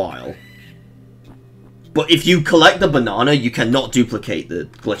take a while. But if you collect the banana, you cannot duplicate the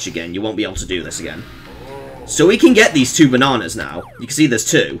glitch again. You won't be able to do this again. So we can get these 2 bananas now. You can see there's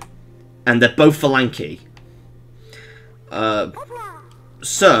 2. And they're both for Lanky.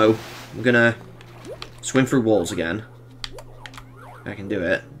 So, we're gonna swim through walls again. I can do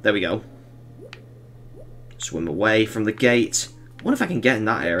it. There we go. Swim away from the gate. I wonder if I can get in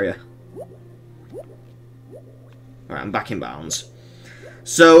that area. Alright, I'm back in bounds.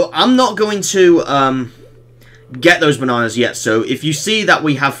 So, I'm not going to get those bananas yet. So, if you see that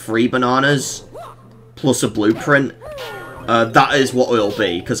we have 3 bananas plus a blueprint, that is what it'll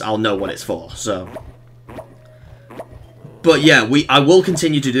be, because I'll know what it's for. So, but yeah, I will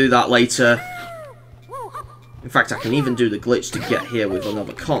continue to do that later. In fact, I can even do the glitch to get here with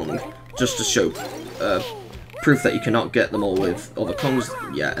another Kong, just to show proof that you cannot get them all with other Kongs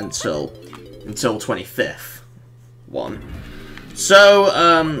yet until 25th one. So,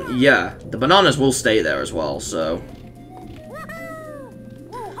 yeah, the bananas will stay there as well, so...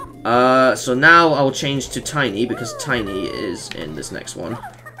 so now I'll change to Tiny, because Tiny is in this next one.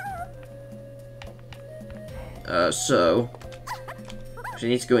 So we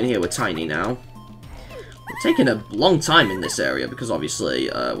need to go in here with Tiny now. We're taking a long time in this area, because obviously,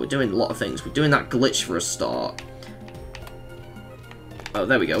 we're doing a lot of things. We're doing that glitch for a start. Oh,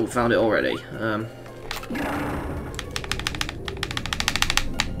 there we go, we found it already.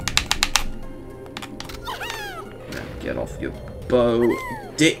 Get off your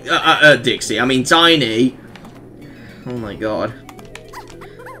Dixie. I mean, Tiny. Oh my god.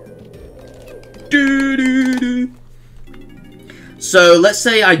 So, let's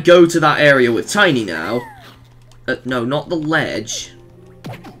say I go to that area with Tiny now. No, not the ledge.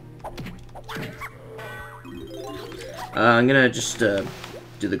 I'm gonna just do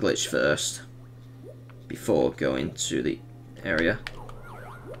the glitch first. Before going to the area.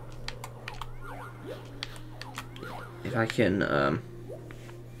 If I can,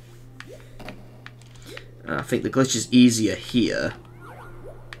 I think the glitch is easier here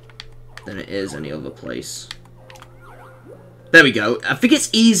than it is any other place. There we go. I think it's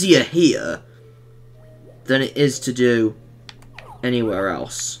easier here than it is to do anywhere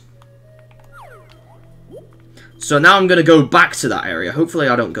else. So now I'm going to go back to that area. Hopefully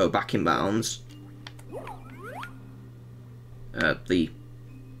I don't go back in bounds.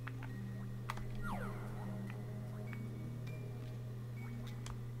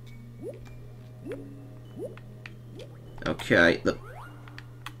 Okay,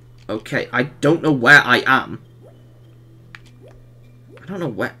 okay, I don't know where I am. I don't know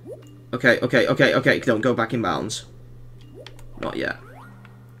where... Okay, don't go back in bounds. Not yet.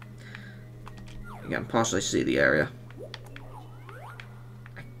 I can partially see the area.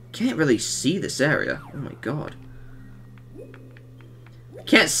 I can't really see this area. Oh my god. I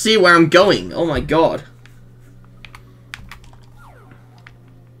can't see where I'm going. Oh my god.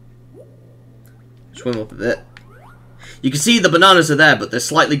 Swim up a bit. You can see the bananas are there, but they're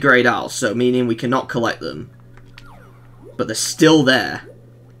slightly greyed out, so meaning we cannot collect them. But they're still there.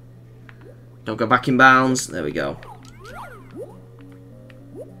 Don't go back in bounds. There we go.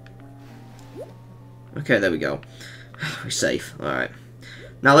 Okay, there we go. We're safe. Alright.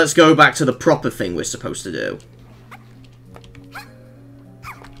 Now let's go back to the proper thing we're supposed to do.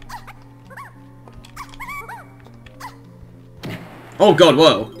 Oh god,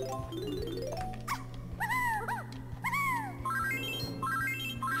 whoa.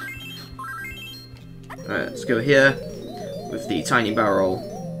 Alright, let's go here with the tiny barrel.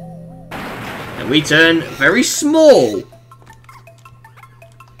 And we turn very small.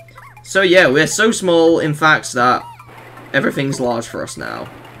 So yeah, we're so small, in fact, that everything's large for us now.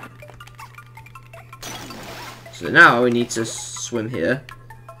 So now we need to swim here.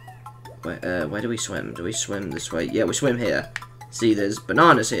 Where do we swim? Do we swim this way? Yeah, we swim here. See, there's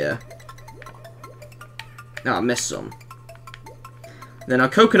bananas here. Ah, I missed some. Then our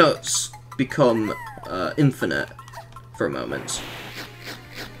coconuts become infinite for a moment.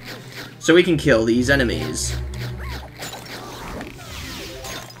 So we can kill these enemies.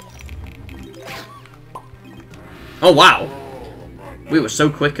 Oh wow! We were so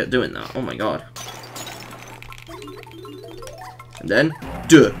quick at doing that. Oh my god. And then,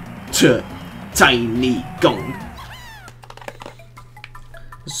 tiny Kong.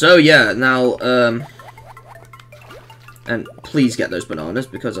 So yeah, now, and please get those bananas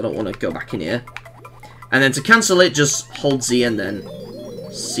because I don't want to go back in here. And then to cancel it, just hold Z and then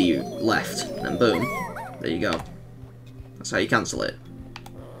C left, and boom, there you go. That's how you cancel it.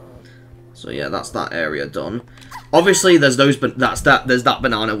 So yeah, that's that area done. Obviously, there's those, but there's that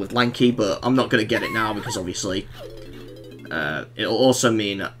banana with Lanky, but I'm not gonna get it now because obviously, it'll also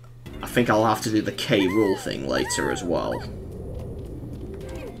mean I think I'll have to do the K rule thing later as well.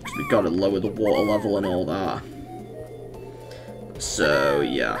 Because we've got to lower the water level and all that. So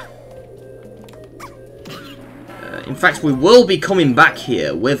yeah. In fact, we will be coming back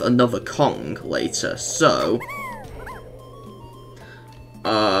here with another Kong later, so...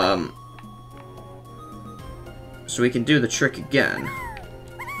 So we can do the trick again.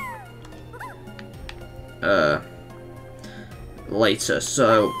 Later,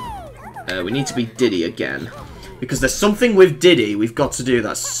 so... we need to be Diddy again. Because there's something with Diddy we've got to do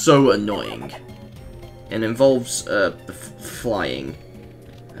that's so annoying. It involves, the flying.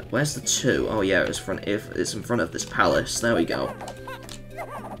 Where's the 2? Oh yeah, it's in front of this palace. There we go.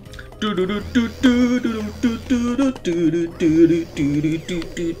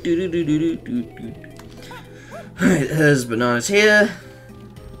 Alright, there's bananas here.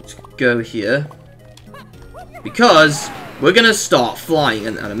 Let's go here. Because we're gonna start flying,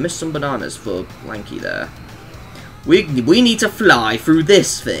 and I missed some bananas for Lanky there. We need to fly through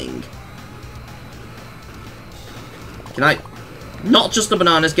this thing. Can I... Not just the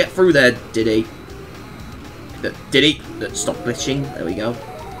bananas, get through there, Diddy. Diddy, stop glitching. There we go.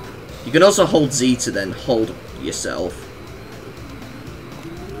 You can also hold Z to then hold yourself.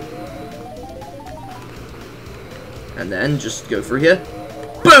 And then just go through here.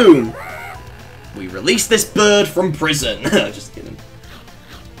 Boom! We release this bird from prison. Just kidding.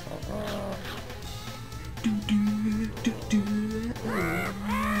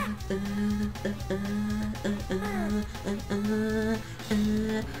 And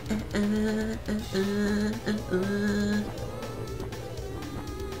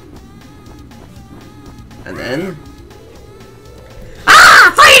then...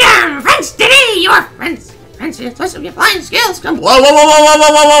 Ah! Freedom! Friends, Diddy! Your friends! Friends, test of your flying skills! Come Whoa, whoa, whoa, whoa,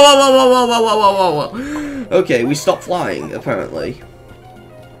 whoa, whoa, whoa, whoa, whoa, whoa, whoa, whoa, whoa, whoa. Okay, we stopped flying, apparently.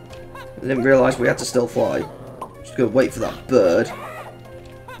 I didn't realise we had to still fly. Just gotta wait for that bird.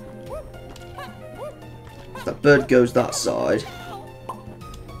 If that bird goes that side.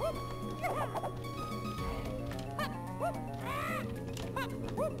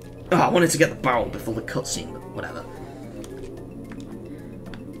 Oh, I wanted to get the barrel before the cutscene, but whatever.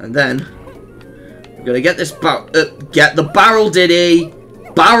 And then we're gonna get this barrel. Get the barrel, Diddy!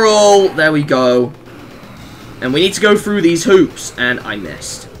 Barrel! There we go. And we need to go through these hoops, and I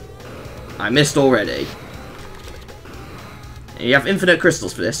missed. I missed already. And you have infinite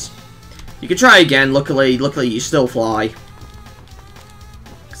crystals for this. You can try again. Luckily you still fly.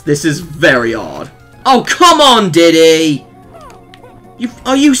 This is very hard. Oh, come on, Diddy!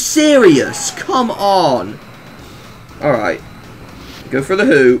 Are you serious? Come on! Alright. Go for the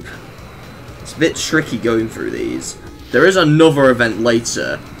hoop. It's a bit tricky going through these. There is another event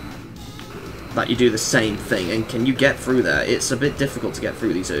later that you do the same thing, and can you get through there? It's a bit difficult to get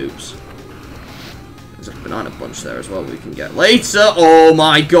through these hoops. There's a banana bunch there as well we can get later. Oh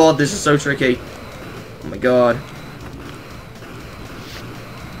my god, this is so tricky. Oh my god.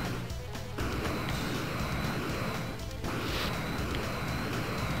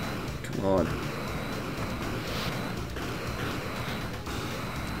 Come on.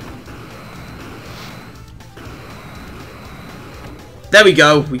 There we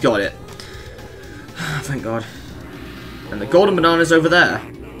go, we got it. Thank God. And the golden banana's over there.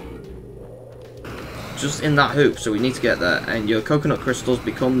 Just in that hoop, so we need to get there. And your coconut crystals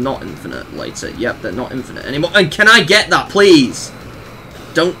become not infinite later. Yep, they're not infinite anymore. And can I get that, please?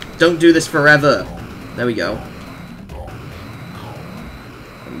 Don't do this forever. There we go.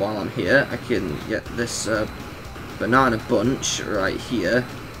 And while I'm here, I can get this banana bunch right here.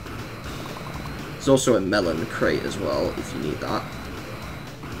 There's also a melon crate as well, if you need that.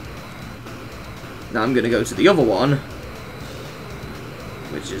 Now I'm going to go to the other one,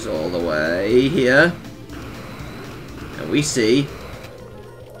 which is all the way here. And we see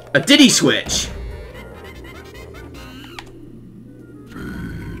a Diddy switch.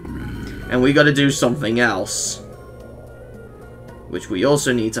 And we got to do something else, which we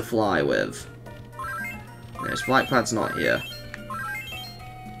also need to fly with. This flight pad's not here.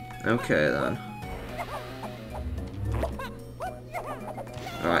 Okay then.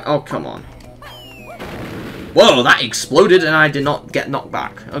 Alright, oh come on. Whoa, that exploded and I did not get knocked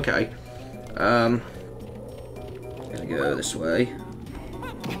back. Okay. Gonna go this way.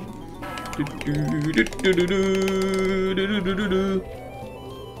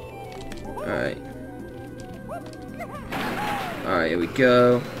 Alright. Alright, here we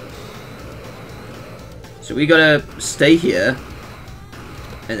go. So we gotta stay here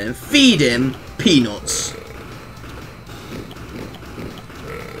and then feed him peanuts.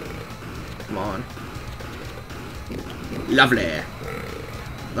 Come on. Lovely.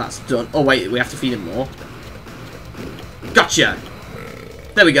 That's done. Oh wait, we have to feed him more. Gotcha!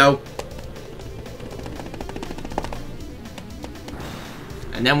 There we go.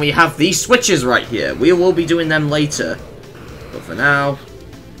 And then we have these switches right here. We will be doing them later. But for now,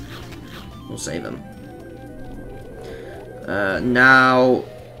 we'll save them. Now,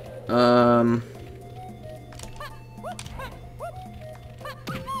 alright.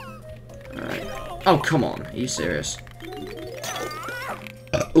 Oh, come on. Are you serious?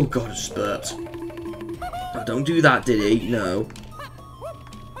 Oh god, I just burped. Oh, don't do that, Diddy. No.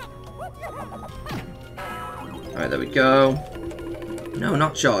 Alright, there we go. No,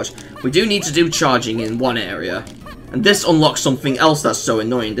 not charge. We do need to do charging in one area. And this unlocks something else that's so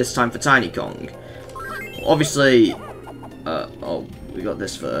annoying, this time for Tiny Kong. Obviously... oh, we got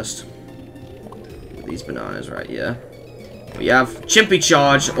this first. These bananas right here. We have Chimpy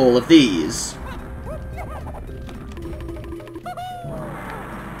Charge all of these.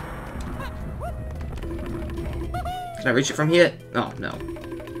 Can I reach it from here? Oh, no.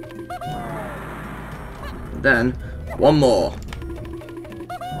 And then, one more.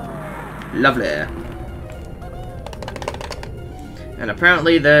 Lovely. And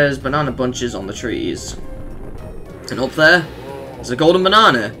apparently there's banana bunches on the trees. And up there, there's a golden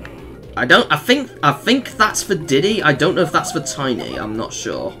banana. I think that's for Diddy. I don't know if that's for Tiny. I'm not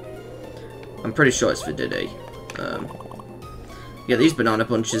sure. I'm pretty sure it's for Diddy. Yeah, these banana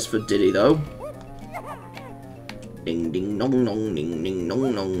bunches for Diddy though. Ding ding dong dong ding ding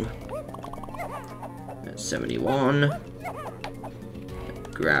dong dong. 71.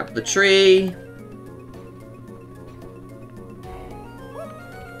 Grab the tree.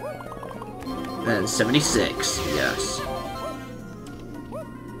 And 76, yes.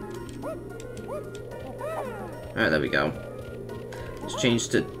 Alright, there we go. Let's change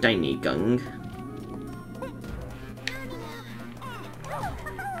to Tiny Kong.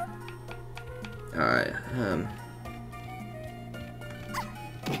 Alright,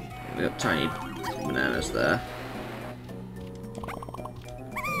 we got tiny bananas there.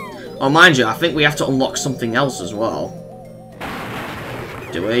 Oh, mind you, I think we have to unlock something else as well.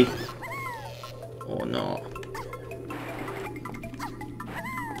 Do we? Or not?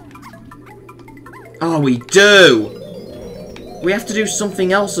 Oh, we do! We have to do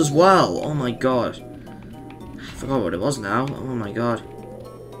something else as well. Oh my god. I forgot what it was now. Oh my god.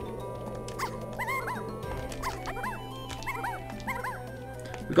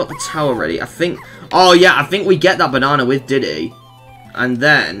 We got the tower ready. I think... Oh yeah, I think we get that banana with Diddy. And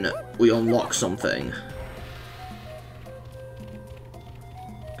then we unlock something.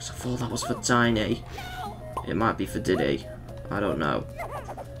 Because I thought that was for Tiny. It might be for Diddy. I don't know.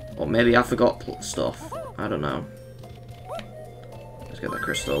 Or maybe I forgot stuff. I don't know. Let's get that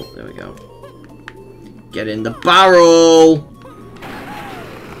crystal. There we go. Get in the barrel!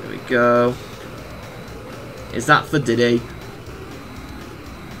 There we go. Is that for Diddy?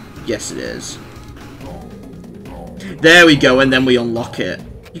 Yes, it is. There we go, and then we unlock it.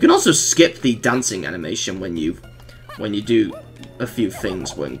 You can also skip the dancing animation when you do a few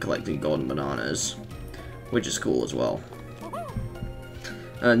things when collecting golden bananas, which is cool as well.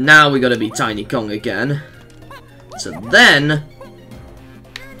 Now we gotta be Tiny Kong again. To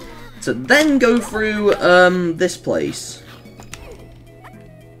then go through this place.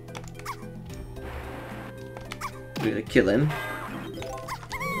 We're gonna kill him.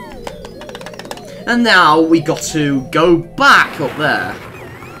 And now we got to go back up there.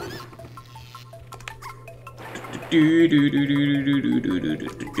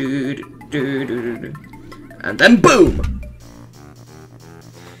 And then boom!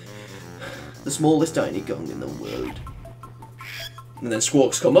 The smallest Tiny Kong in the world. And then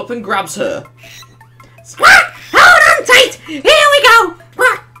Squawks come up and grabs her. Squawk! Hold on tight! Here we go!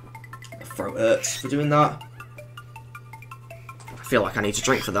 My throat hurts for doing that. I feel like I need to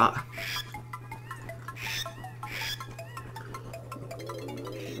drink for that.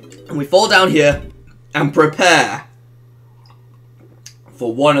 And we fall down here and prepare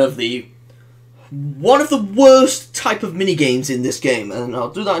for one of the worst type of mini games in this game, and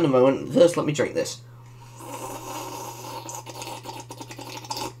I'll do that in a moment. First, let me drink this.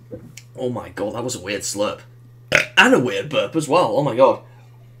 Oh my god, that was a weird slurp. And a weird burp as well, oh my god.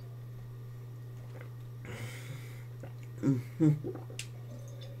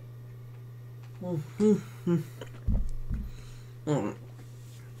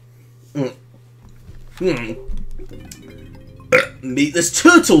 Meet this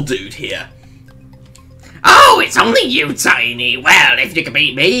turtle dude here. Oh, it's only you, Tiny. Well, if you can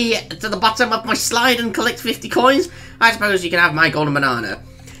beat me to the bottom of my slide and collect 50 coins, I suppose you can have my golden banana.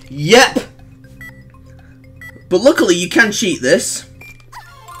 Yep. But luckily you can cheat this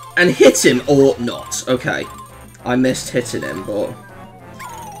and hit him or not. Okay. I missed hitting him, but...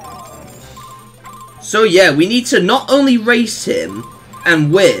 So yeah, we need to not only race him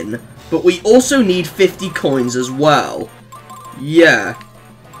and win, but we also need 50 coins as well. Yeah.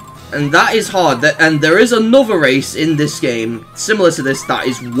 And that is hard. And there is another race in this game, similar to this, that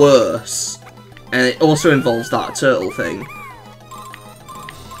is worse. And it also involves that turtle thing.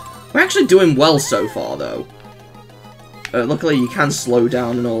 We're actually doing well so far, though. Luckily, you can slow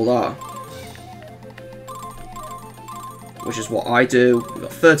down and all that. Which is what I do. We've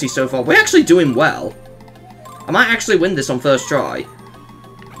got 30 so far. We're actually doing well. I might actually win this on first try.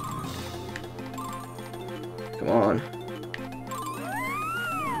 Come on.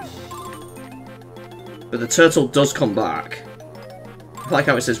 But the turtle does come back. I like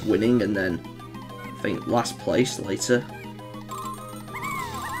how it says winning and then, I think, last place later.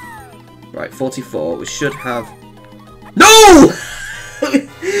 Right, 44. We should have... No!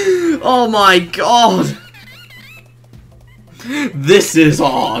 Oh my god! This is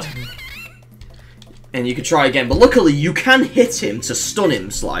hard. And you can try again, but luckily you can hit him to stun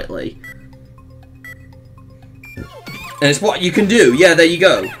him slightly. And it's what you can do. Yeah, there you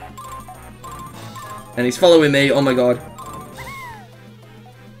go. And he's following me. Oh my god.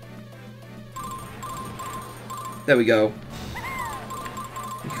 There we go.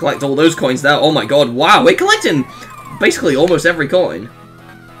 You can collect all those coins now. Oh my god. Wow, we're collecting basically almost every coin.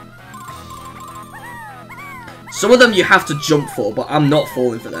 Some of them you have to jump for, but I'm not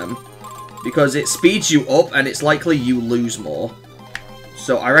falling for them. because it speeds you up and it's likely you lose more.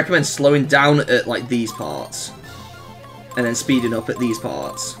 So I recommend slowing down at like these parts and then speeding up at these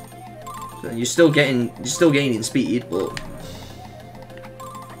parts. So you're still gaining speed, but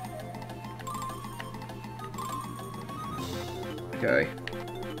okay.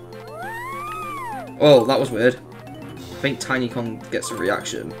 Oh, that was weird. I think Tiny Kong gets a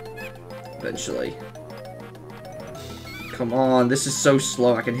reaction eventually. Come on, this is so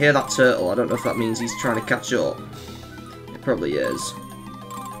slow. I can hear that turtle. I don't know if that means he's trying to catch up. It probably is.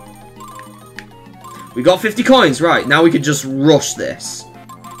 We got 50 coins, right. Now we can just rush this.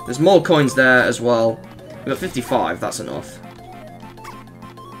 There's more coins there as well. We got 55, that's enough.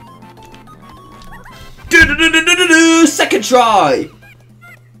 Second try!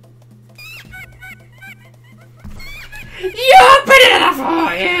 Yeah, banana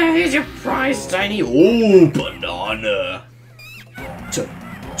for you! Here's your prize, Tiny. Oh, banana!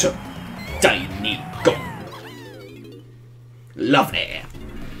 Tiny Kong. Lovely.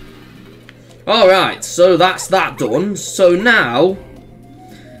 Alright, so that's that done. So now,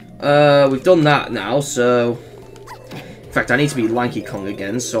 we've done that now, so in fact I need to be Lanky Kong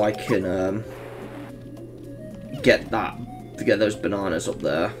again so I can get those bananas up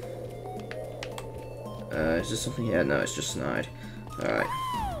there. Is there something here? No, it's just snide. Alright.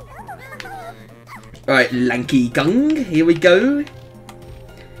 Alright, Lanky Kong, here we go.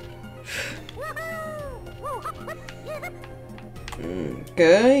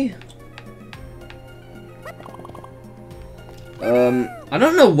 Okay. I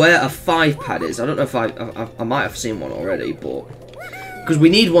don't know where a 5-pad is. I don't know if I might have seen one already, but because we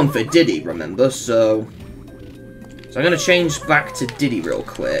need one for Diddy, remember? So I'm gonna change back to Diddy real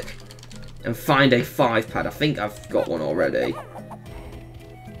quick and find a 5-pad. I think I've got one already.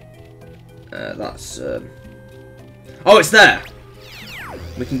 That's oh, it's there.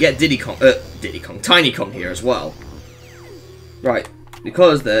 We can get Tiny Kong here as well. Right,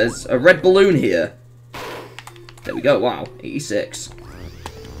 because there's a red balloon here. There we go, wow, 86.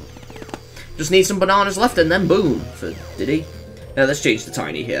 Just need some bananas left and then boom, for Diddy. Now let's change the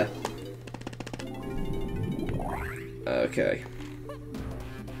Tiny here. Okay.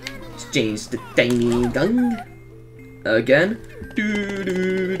 Let's change the Tiny Kong. Again.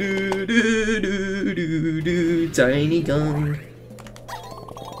 Tiny Kong.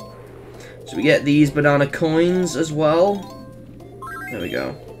 So we get these banana coins as well. There we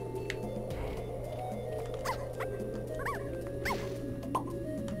go.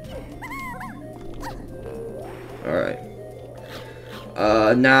 Alright.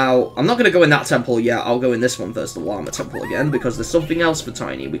 Now, I'm not going to go in that temple yet. I'll go in this one first, the llama temple again, because there's something else for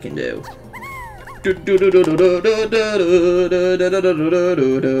Tiny we can do. I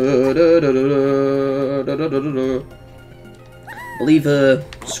believe the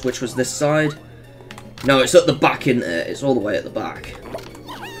switch was this side. No, it's at the back, isn't it? It's all the way at the back.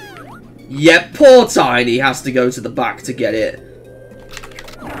 Yep, poor Tiny has to go to the back to get it.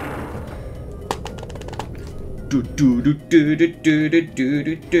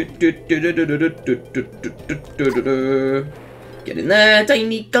 Get in there,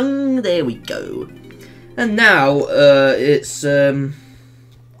 Tiny Kong. There we go. And now, it's time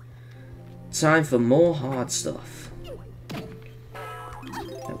for more hard stuff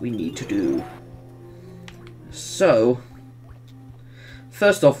that we need to do. So,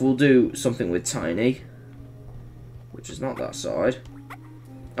 first off, we'll do something with Tiny, which is not that side.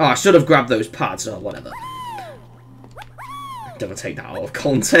 Oh, I should have grabbed those pads. Oh, whatever. Don't take that out of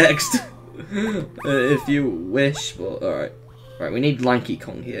context, if you wish. But all right, we need Lanky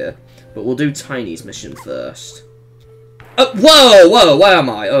Kong here, but we'll do Tiny's mission first. Oh, whoa! Where am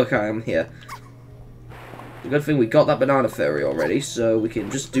I? Okay, I'm here. The good thing we got that banana fairy already, so we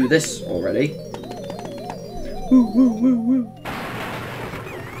can just do this already.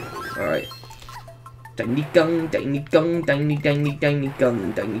 Alright. Tiny Kong, Tiny Kong, Tiny Kong, Tiny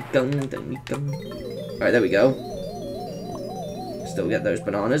Kong, Tiny Kong, Tiny Kong. Alright, there we go. Still get those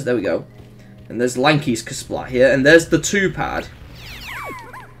bananas, there we go. And there's Lanky's Kasplat here, and there's the 2-pad.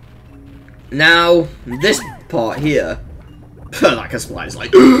 Now, this part here, that Kasplat is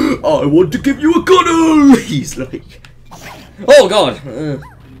like, I want to give you a cuddle! He's like, oh god!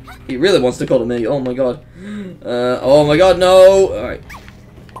 He really wants to cuddle me, oh my god. Oh my god, no! Alright.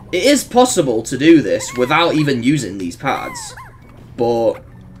 It is possible to do this without even using these pads, but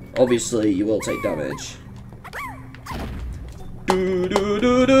obviously you will take damage.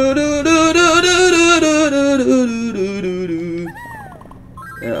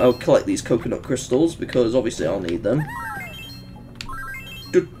 I'll collect these coconut crystals because obviously I'll need them.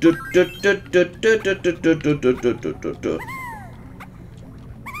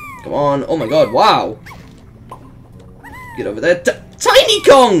 Come on. Oh my god, wow. Get over there. Tiny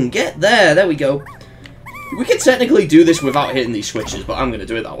Kong! Get there. There we go. We could technically do this without hitting these switches, but I'm going to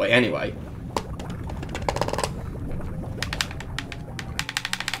do it that way anyway.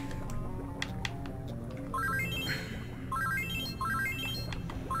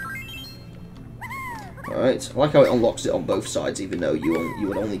 Alright, I like how it unlocks it on both sides, even though you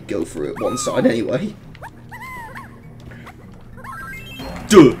would only go through it one side anyway.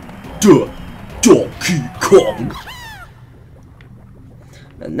 Donkey Kong!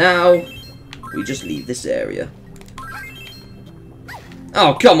 And now, we just leave this area.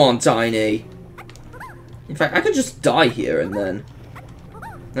 Oh, come on, Tiny! In fact, I could just die here and then...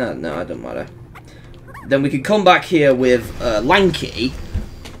 no, it doesn't matter. Then we could come back here with Lanky,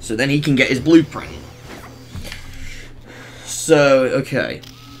 so then he can get his blueprint. So, okay.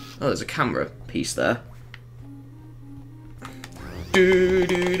 Oh, there's a camera piece there.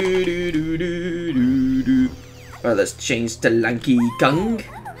 Right, let's change to Lanky Kong.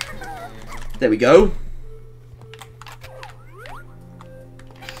 There we go.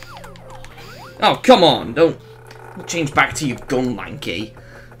 Oh, come on! Don't change back to your gun, Lanky.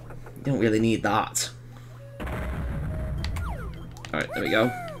 You don't really need that. Alright, there we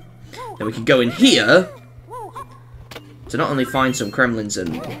go. Then we can go in here to not only find some Kremlins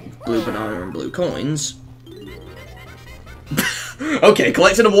and blue banana and blue coins. Okay,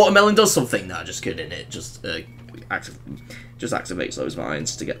 collecting a watermelon does something. Nah, just kidding. It just activates those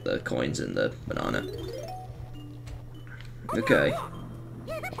vines to get the coins in the banana. Okay.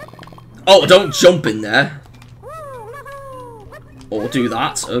 Oh, don't jump in there. Or do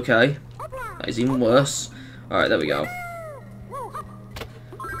that. Okay. That is even worse. Alright, there we go.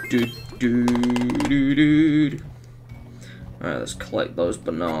 Alright, let's collect those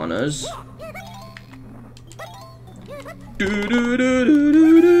bananas.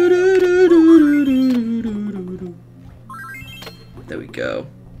 There we go.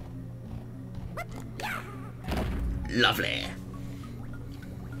 Lovely.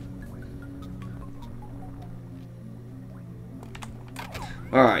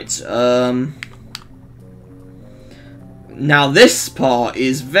 Alright, now this part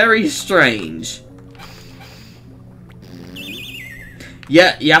is very strange.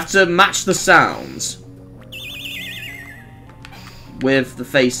 Yeah, you have to match the sounds with the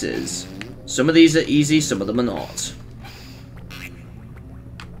faces. Some of these are easy, some of them are not.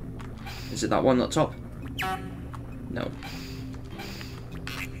 Is it that one up top? No.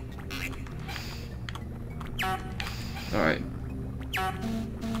 Alright.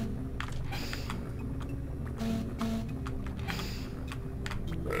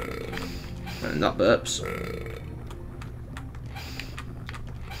 And that burps.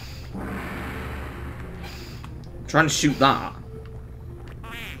 I'm trying to shoot that.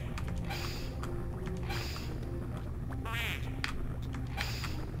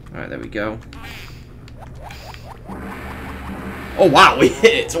 Alright, there we go. Oh wow, we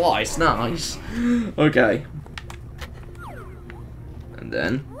hit it twice, nice. Okay. And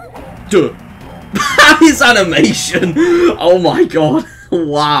then... His animation! Oh my god,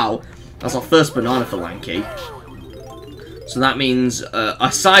 wow. That's our first banana for Lanky. So that means,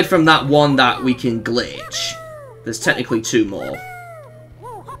 aside from that one that we can glitch, there's technically 2 more.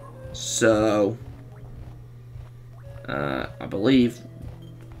 So... I believe...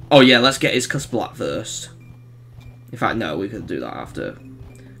 Oh yeah, let's get his Cusplat first. In fact, no, we could do that after.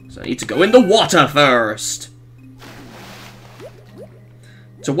 So I need to go in the water first!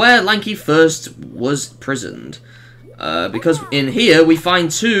 To where Lanky first was prisoned. Because in here we find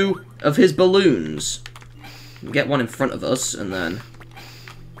 2 of his balloons. We get one in front of us, and then...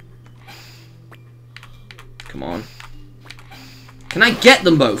 Come on. Can I get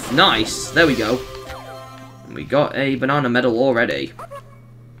them both? Nice! There we go. We got a banana medal already.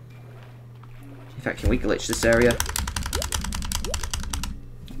 In fact, can we glitch this area?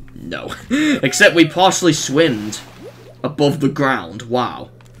 No. Except we partially swimmed above the ground.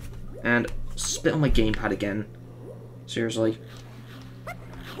 Wow. And spit on my gamepad again. Seriously.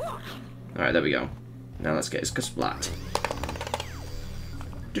 Alright, there we go. Now let's get his Cusplat.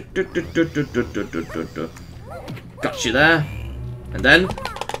 Got you there. And then...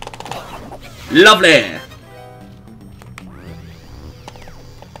 Lovely!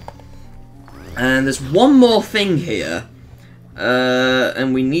 And there's one more thing here.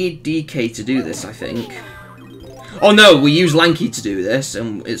 And we need DK to do this, I think. Oh no, we use Lanky to do this,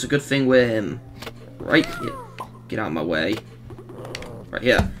 and it's a good thing we're him. Right here. Get out of my way. Right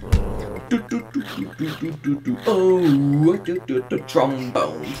here. Oh, the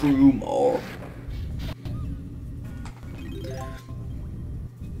trombone through more.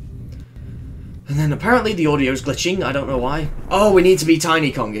 And then apparently the audio's glitching, I don't know why. Oh, we need to be Tiny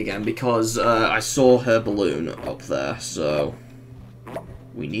Kong again, because I saw her balloon up there, so...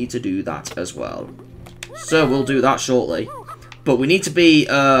 we need to do that as well. So we'll do that shortly. But we need to be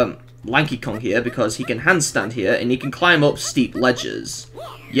Lanky Kong here, because he can handstand here, and he can climb up steep ledges.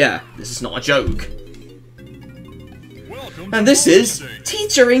 Yeah, this is not a joke. And this is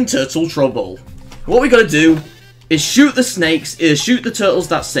Teetering Turtle Trouble. What we gotta do is shoot the snakes, shoot the turtles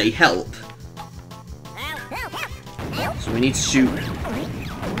that say help. So we need to shoot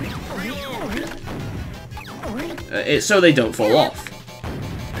it so they don't fall off.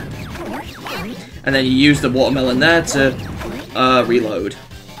 And then you use the watermelon there to reload.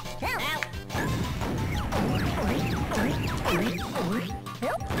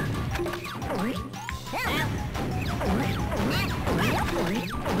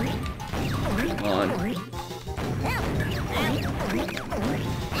 Come on.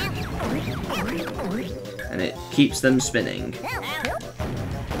 And it keeps them spinning.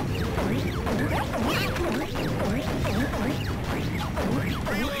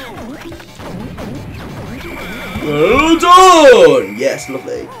 Well done! Yes,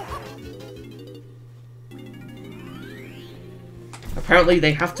 lovely. Apparently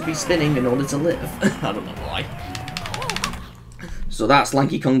they have to be spinning in order to live. I don't know why. So that's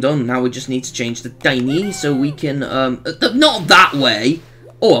Lanky Kong done. Now we just need to change the Tiny so we can, not that way!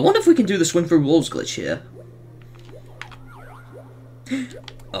 Oh, I wonder if we can do the swim through walls glitch here.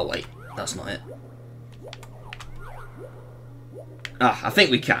 Oh wait, that's not it. Ah, I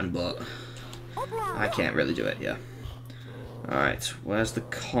think we can, but I can't really do it, yeah. Alright, where's the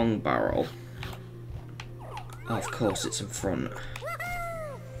Kong barrel? Oh, of course, it's in front.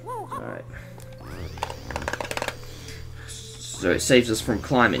 Alright. So it saves us from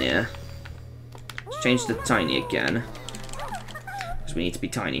climbing here. Let's change the Tiny again. Because we need to be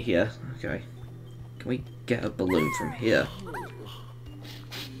tiny here. Okay. Can we get a balloon from here?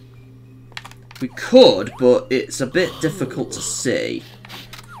 We could, but it's a bit difficult to see.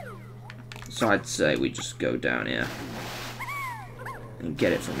 So I'd say we just go down here. And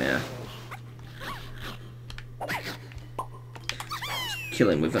get it from here. Just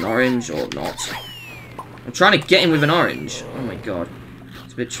kill him with an orange, or not. I'm trying to get him with an orange. Oh my god.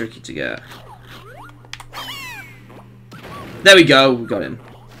 It's a bit tricky to get. There we go, we got him.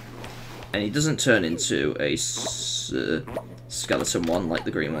 And he doesn't turn into a skeleton one like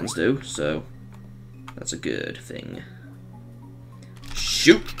the green ones do, so that's a good thing.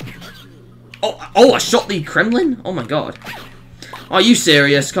 Shoot! Oh, I shot the Kremlin? Oh my god. Are you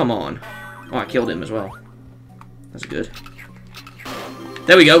serious? Come on. Oh, I killed him as well. That's good.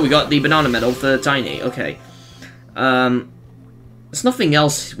 There we go, we got the banana medal for Tiny. Okay. There's nothing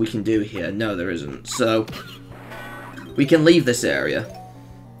else we can do here. No, there isn't. So, we can leave this area.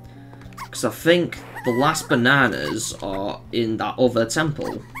 Because I think the last bananas are in that other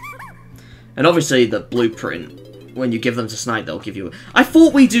temple. And obviously the blueprint, when you give them to Snipe, they'll give you... I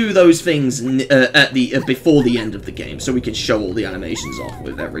thought we do those things at the before the end of the game, so we can show all the animations off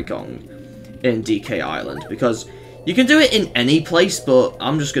with every Kong in DK Island. Because you can do it in any place, but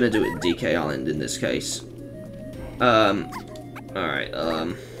I'm just going to do it in DK Island in this case. Alright,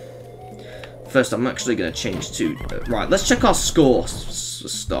 first I'm actually going to change to... right, let's check our score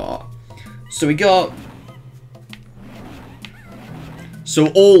start. So we got... so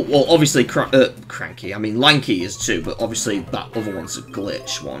all... well, obviously Cranky, I mean Lanky is 2, but obviously that other one's a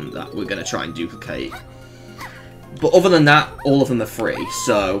glitch one that we're going to try and duplicate. But other than that, all of them are 3,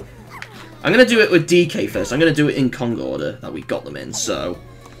 so... I'm going to do it with DK first. I'm going to do it in Kong order that we got them in, so...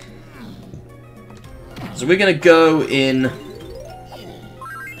 so we're going to go in...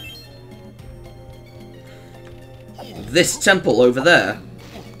 this temple over there.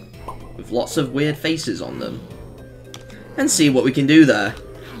 With lots of weird faces on them. And see what we can do there.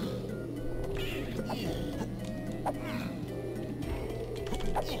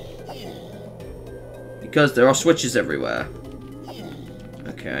 Because there are switches everywhere.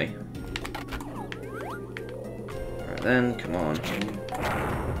 Okay. Alright then, come on.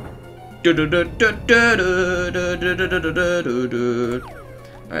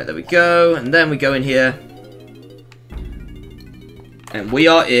 Alright, there we go. And then we go in here. And we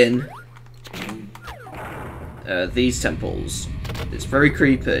are in these temples. It's very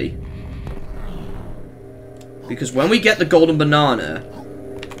creepy. Because when we get the golden banana,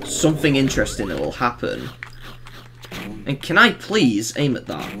 something interesting will happen. And can I please aim at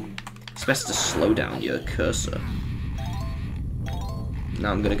that? It's best to slow down your cursor.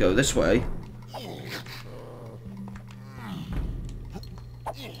 Now I'm going to go this way.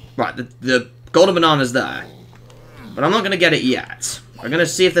 Right, the golden banana's there. But I'm not going to get it yet. We're gonna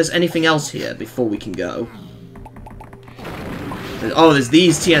see if there's anything else here before we can go. Oh, there's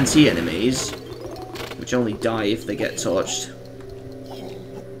these TNT enemies, which only die if they get touched.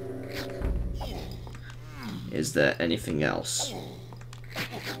 Is there anything else?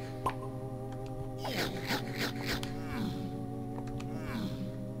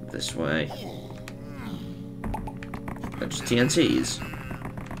 This way. Oh, just TNTs.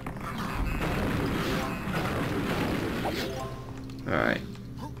 Alright.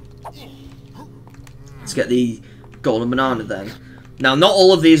 Let's get the golden banana then. Now, not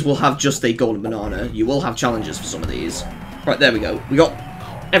all of these will have just a golden banana. You will have challenges for some of these. Right, there we go. We got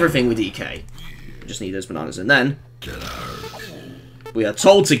everything with DK. We just need those bananas. And then we are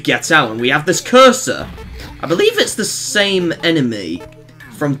told to get out, and we have this cursor. I believe it's the same enemy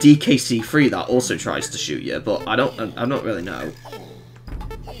from DKC3 that also tries to shoot you, but I don't really know.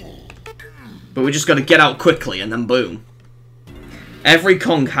 But we just got to get out quickly, and then boom. Every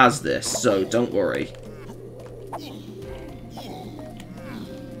Kong has this, so don't worry.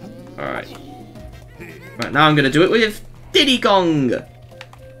 Alright. Right, now I'm going to do it with Diddy Kong!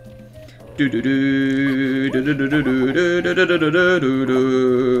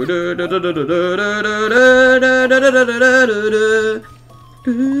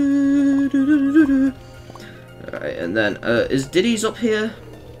 Alright, and then, is Diddy's up here?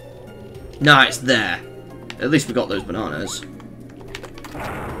 Nah, it's there. At least we got those bananas.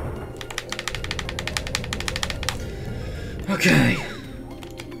 Okay.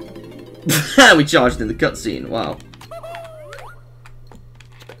 We charged in the cutscene, wow.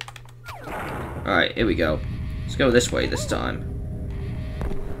 Alright, here we go. Let's go this way this time.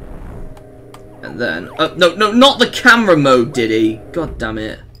 And then... no, not the camera mode, Diddy! God damn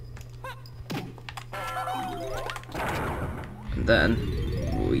it. And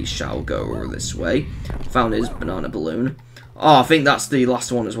then, we shall go this way. Found his banana balloon. Oh, I think that's the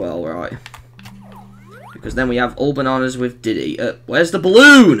last one as well, right? Because then we have all bananas with Diddy. Where's the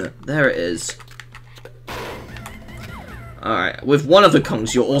balloon? There it is. Alright, with one of the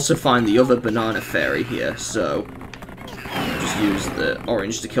Kongs, you'll also find the other banana fairy here, so... just use the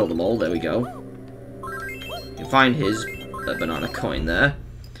orange to kill them all, there we go. You can find his banana coin there.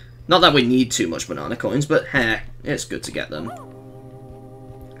 Not that we need too much banana coins, but heh, it's good to get them.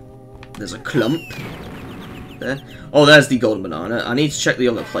 There's a clump. There. Oh, there's the golden banana. I need to check the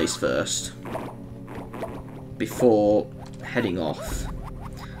other place first. Before heading off.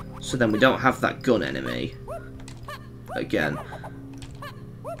 So then we don't have that gun enemy. Again.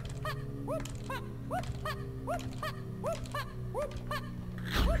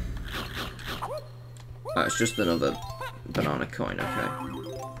 Oh, it's just another banana coin, okay.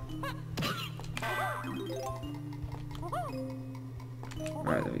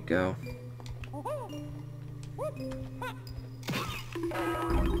 Right, there we go.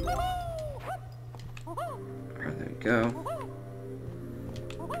 Right, there we go.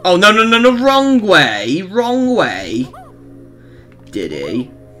 Oh, no, wrong way! Wrong way!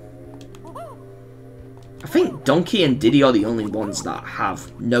 Diddy. I think Donkey and Diddy are the only ones that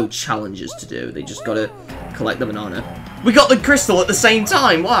have no challenges to do. They just gotta collect the banana. We got the crystal at the same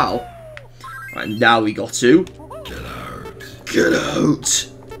time! Wow! Right, now we got to... get out! Get out!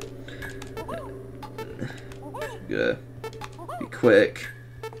 Gonna be quick.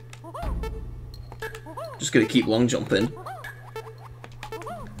 Just gonna keep long jumping.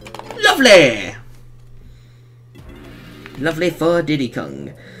 Lovely! Lovely for Diddy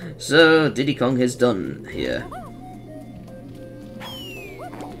Kong. So, Diddy Kong is done here.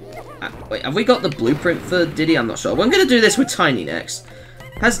 Wait, have we got the blueprint for Diddy? I'm not sure. Well, I'm going to do this with Tiny next.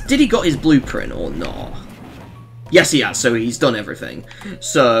 Has Diddy got his blueprint or not? Yes, he has, so he's done everything.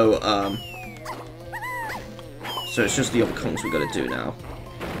 So, so it's just the other Kongs we've got to do now.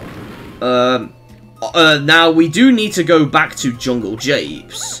 Now, we do need to go back to Jungle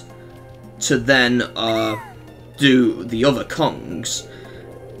Japes to then, do the other Kongs.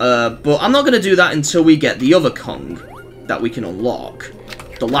 But I'm not going to do that until we get the other Kong that we can unlock.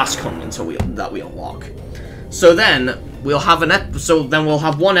 The last Kong until we unlock. So then, we'll have we'll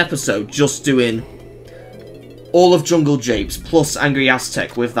have one episode just doing all of Jungle Japes plus Angry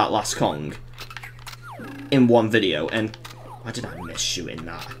Aztec with that last Kong in one video. And why did I miss shooting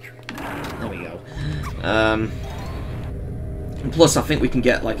that? There we go. And plus, I think we can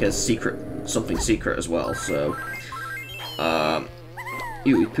get like a something secret as well. So,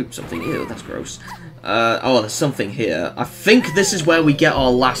 ew, we pooped something. Ew, that's gross. Oh, there's something here. I think this is where we get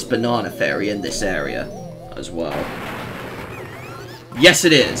our last banana fairy in this area as well. Yes,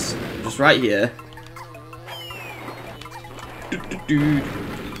 it is. Just right here.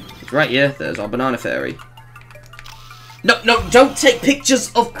 It's right here. There's our banana fairy. No, no, don't take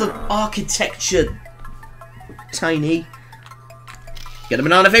pictures of the architecture, Tiny. Get a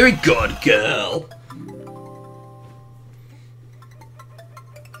banana, very good, girl.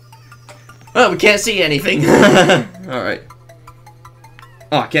 Oh, we can't see anything. Alright.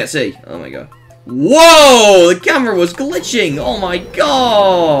 Oh, I can't see. Oh my god. Whoa! The camera was glitching! Oh my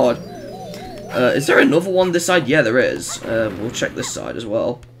god! Is there another one this side? Yeah, there is. We'll check this side as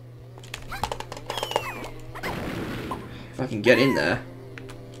well. If I can get in there.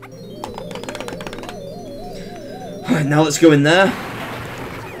 Alright, now let's go in there.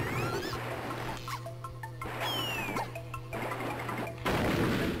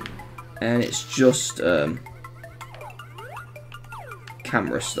 And it's just,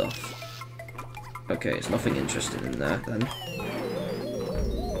 camera stuff. Okay, it's nothing interesting in there, then.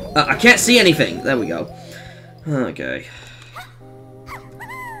 I can't see anything! There we go. Okay.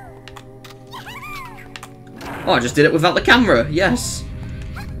 Oh, I just did it without the camera! Yes!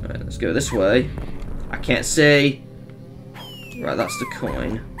 Alright, let's go this way. I can't see. Right, that's the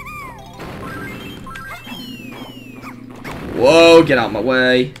coin. Whoa, get out of my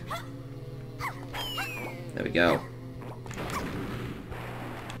way. There we go.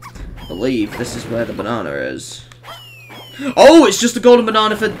 I believe this is where the banana is. Oh, it's just a golden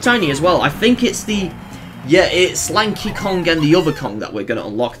banana for Tiny as well. I think it's the... Yeah, it's Lanky Kong and the other Kong that we're going to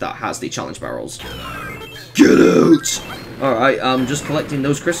unlock that has the challenge barrels. Get out! Alright, I'm just collecting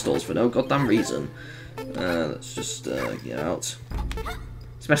those crystals for no goddamn reason. Let's just get out.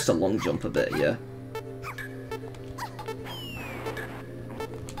 It's best to long jump a bit here.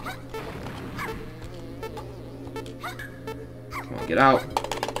 Come on, get out.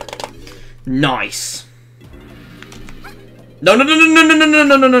 Nice! No, no, no, no, no, no, no, no,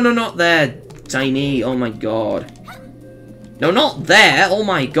 no, no, no, no, not there, Tiny. Oh my god. No, not there. Oh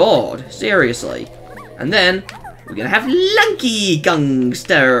my god. Seriously. And then, we're gonna have Lanky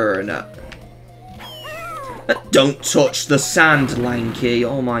Kongster. No. Don't touch the sand, Lanky.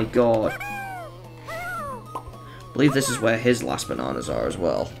 Oh my god. I believe this is where his last bananas are as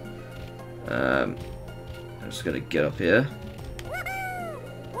well. I'm just gonna get up here.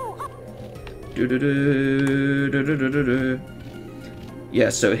 Yeah,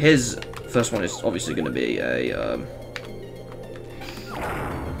 so his first one is obviously going to be a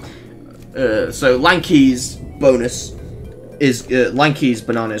so Lanky's bonus is Lanky's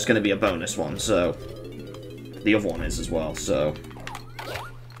banana is going to be a bonus one, so the other one is as well. So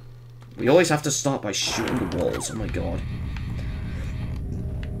we always have to start by shooting the walls. Oh my god.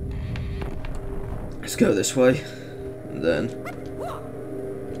 Let's go this way, and then.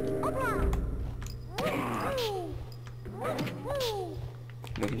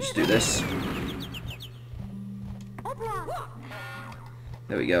 We can just do this.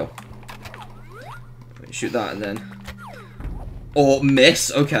 There we go. We can shoot that and then... Or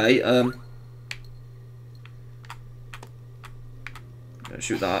miss, okay, Gonna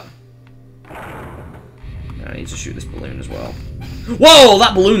shoot that. I need to shoot this balloon as well. Whoa!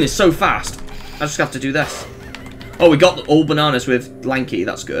 That balloon is so fast! I just have to do this. Oh, we got all bananas with Lanky,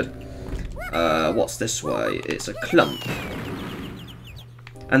 that's good. What's this way? It's a clump.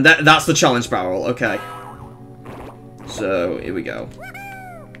 And that's the challenge barrel, okay. So, here we go.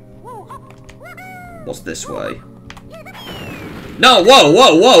 What's this way? No, whoa,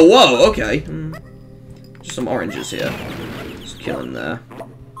 whoa, whoa, whoa, okay. Just some oranges here. Just kill him there.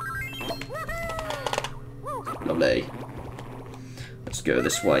 Lovely. Let's go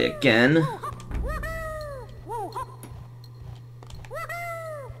this way again.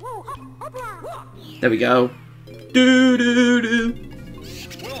 There we go. Doo-doo-doo.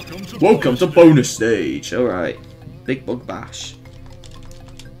 Welcome to bonus stage. Alright. Big bug bash.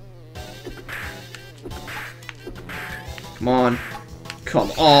 Come on.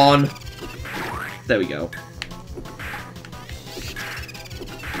 Come on. There we go.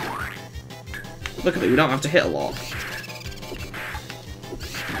 Look at it, we don't have to hit a lot.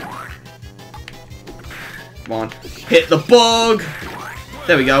 Come on. Hit the bug!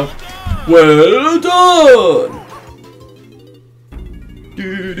 There we go. Well done!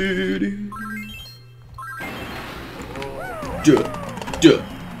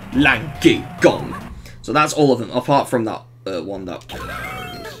 Lanky Kong. So that's all of them, apart from that one that...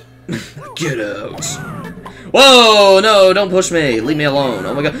 Get out. Whoa, no, don't push me. Leave me alone.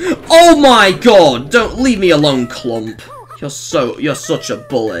 Oh my god. Oh my god! Don't leave me alone, clump. You're such a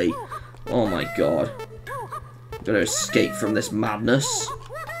bully. Oh my god. I'm gonna escape from this madness.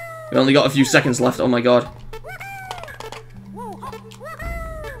 We only got a few seconds left, oh my god.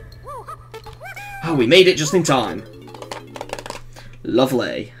 Oh, we made it just in time.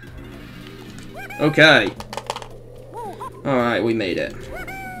 Lovely. Okay. Alright, we made it.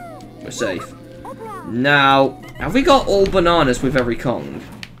 We're safe. Now, have we got all bananas with every Kong?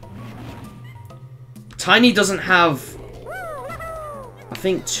 Tiny doesn't have, I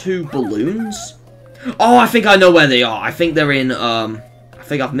think, 2 balloons? Oh, I think I know where they are. I think they're in, I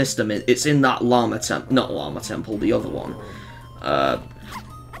think I've missed them. It's in that llama temple, not llama temple, the other one.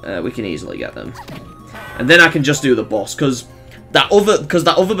 We can easily get them. And then I can just do the boss, because that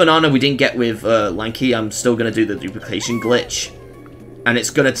other banana we didn't get with Lanky, I'm still going to do the duplication glitch. And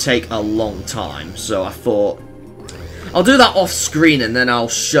it's going to take a long time, so I thought I'll do that off screen and then I'll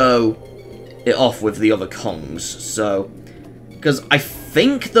show it off with the other Kongs. So, because I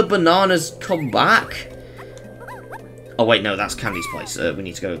think the bananas come back. Oh wait, no, that's Candy's place. We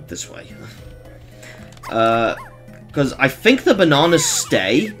need to go this way. Because I think the bananas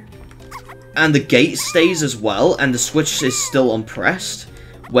stay, and the gate stays as well, and the switch is still unpressed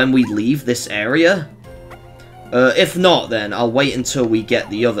when we leave this area. If not, then I'll wait until we get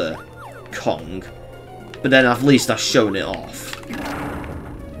the other Kong. But then at least I've shown it off.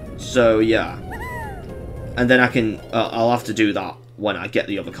 So, yeah. And then I can, I'll have to do that when I get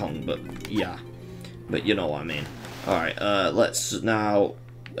the other Kong, but yeah. But you know what I mean. Alright, let's now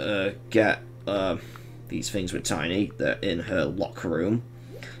get these things with Tiny. They're in her locker room.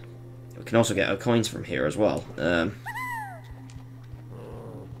 We can also get her coins from here as well. Yeah,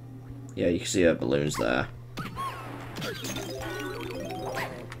 you can see her balloons there. Oh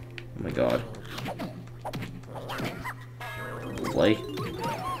my god. Lovely.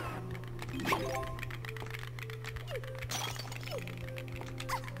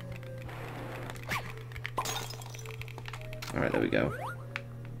 Alright, there we go.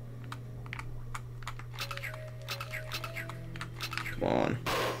 Come on.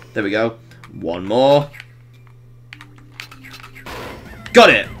 There we go. One more.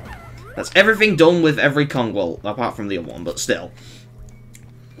 Got it! That's everything done with every Kong. Well, apart from the other one, but still.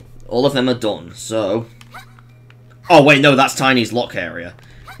 All of them are done, so... Oh, wait, no, that's Tiny's lock area.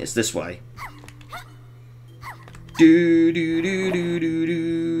 It's this way. Do do do do do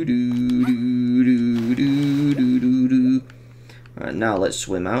do do do do do do do. Alright, now let's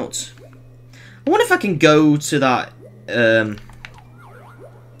swim out. I wonder if I can go to that, I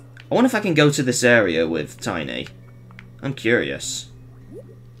wonder if I can go to this area with Tiny. I'm curious.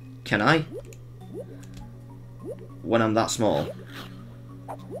 Can I? When I'm that small?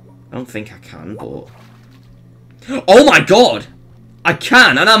 I don't think I can, but... Oh my god! I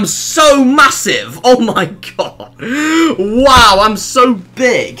can, and I'm so massive! Oh my god! Wow, I'm so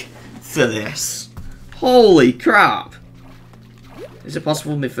big for this. Holy crap. Is it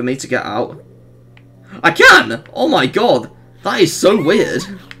possible for me to get out? I can! Oh my god! That is so weird.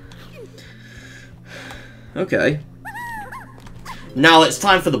 Okay. Now it's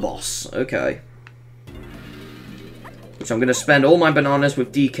time for the boss. Okay. Which I'm going to spend all my bananas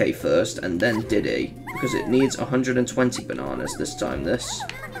with DK first, and then Diddy. Because it needs 120 bananas this time, this.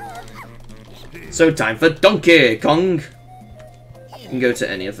 So time for Donkey Kong! You can go to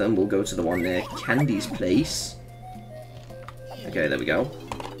any of them. We'll go to the one near Candy's place. Okay, there we go.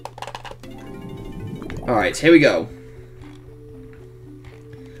 Alright, here we go.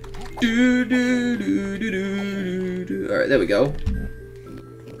 Alright, there we go.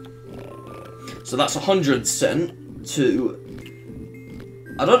 So that's 100 cent to...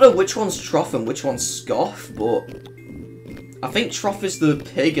 I don't know which one's Trough and which one's Scoff, but... I think Trough is the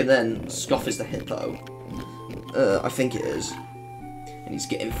pig and then Scoff is the hippo. I think it is. And he's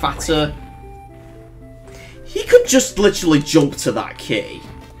getting fatter. He could just literally jump to that key.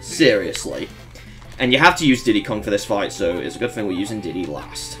 Seriously. And you have to use Diddy Kong for this fight, so it's a good thing we're using Diddy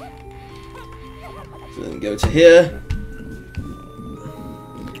last. So then go to here.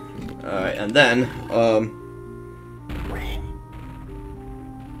 Alright, and then,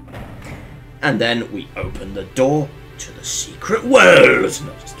 and then we open the door to the secret world!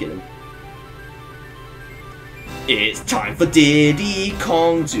 No, just kidding. It's time for Diddy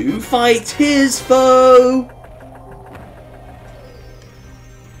Kong to fight his foe!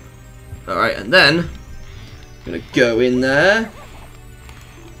 Alright, and then, I'm gonna go in there.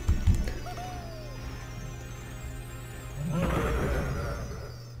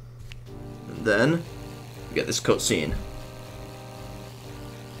 And then, get this cutscene.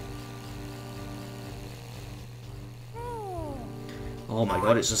 Oh my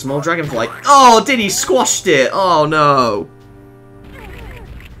god, it's a small dragonfly. Oh, Diddy squashed it! Oh no!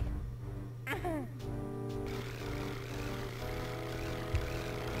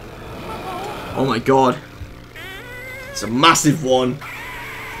 Oh my god. It's a massive one.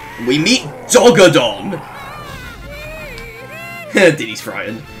 We meet Dogadon! Diddy's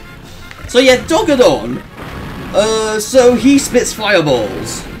frightened. So yeah, Dogadon So he spits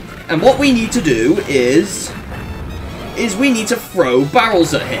fireballs. And what we need to do is we need to throw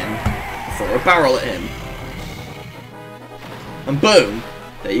barrels at him. Throw a barrel at him. And boom.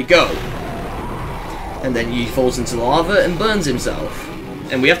 There you go. And then he falls into the lava and burns himself.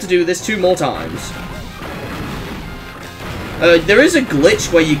 And we have to do this 2 more times. There is a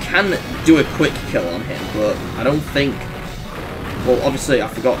glitch where you can do a quick kill on him, but I don't think... Well, obviously I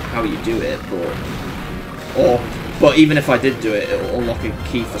forgot how you do it, but even if I did do it, it'll unlock a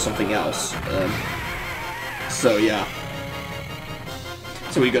key for something else. So yeah.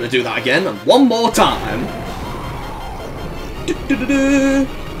 So we gotta do that again, and 1 more time.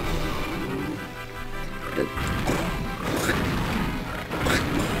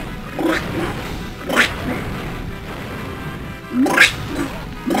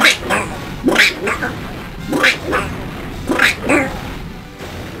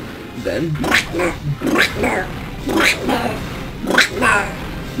 Then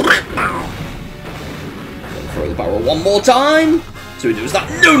throw the barrel 1 more time. So he does that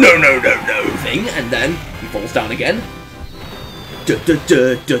no thing, and then he falls down again.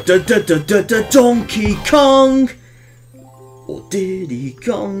 Donkey Kong or Diddy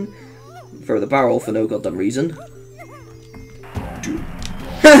Kong. Throw the barrel for no goddamn reason.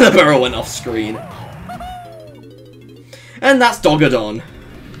 The barrel went off screen. And that's Dogadon.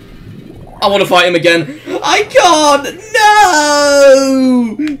 I want to fight him again. I can't!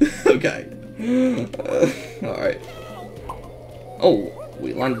 No! Okay. Alright. Oh,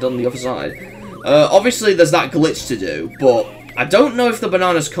 we landed on the other side. Obviously there's that glitch to do, but I don't know if the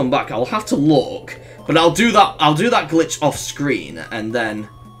bananas come back. I'll have to look. But I'll do that glitch off screen and then...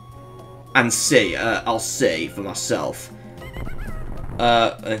 And see. I'll see for myself.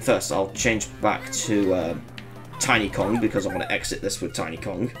 And first I'll change back to Tiny Kong because I want to exit this with Tiny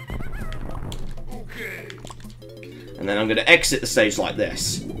Kong. And then I'm going to exit the stage like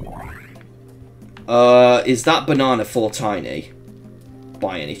this. Is that banana for Tiny?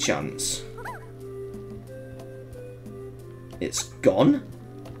 By any chance? It's gone?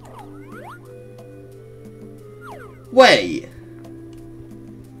 Wait.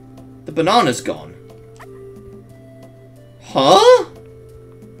 The banana's gone. Huh?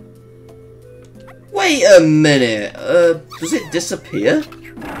 Wait a minute. Does it disappear?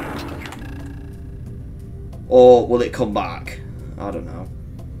 Or will it come back? I don't know.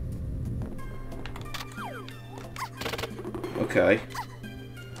 Okay.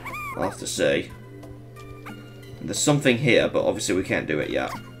 I'll have to see. There's something here, but obviously we can't do it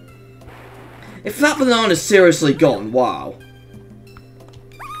yet. If that banana's seriously gone, wow.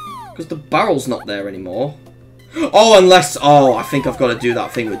 Because the barrel's not there anymore. Oh, unless... Oh, I think I've got to do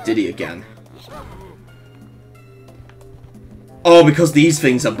that thing with Diddy again. Oh, because these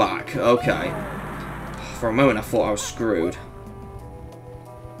things are back. Okay. For a moment I thought I was screwed.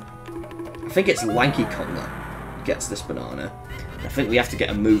 I think it's Lanky Kong that gets this banana. I think we have to get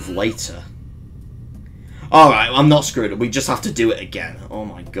a move later. Alright, I'm not screwed. We just have to do it again. Oh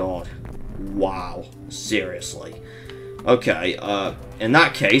my god. Wow. Seriously. Okay, in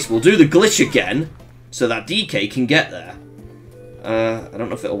that case, we'll do the glitch again, so that DK can get there. I don't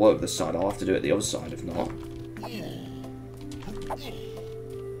know if it'll work this side. I'll have to do it the other side if not.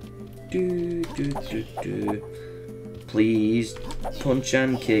 Please punch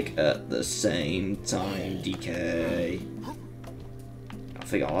and kick at the same time, DK. I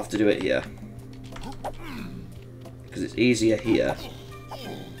think I'll have to do it here. Because it's easier here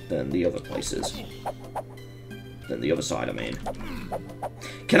than the other places. Than the other side, I mean.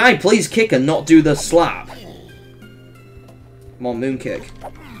 Can I please kick and not do the slap? Come on, moon kick.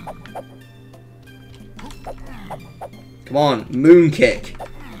 Come on, moon kick.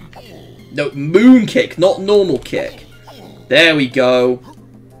 No, moon kick, not normal kick. There we go.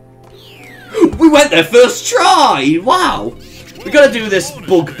 We went there first try! Wow! We gotta do this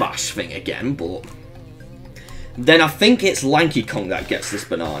bug bash thing again, but... Then I think it's Lanky Kong that gets this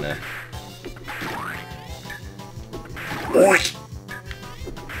banana.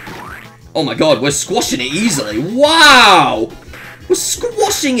 Oh my god, we're squashing it easily. Wow! We're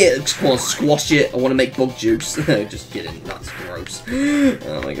squashing it. Come on, squash it. I want to make bug juice. Just kidding. That's gross.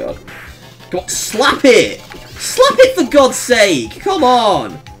 Oh my god. Come on, slap it! Slap it for God's sake! Come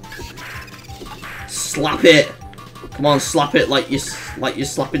on! Slap it! Come on, slap it like you're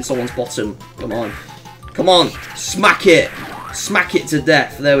slapping someone's bottom. Come on. Come on! Smack it! Smack it to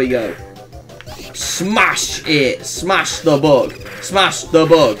death. There we go. Smash it! Smash the bug! Smash the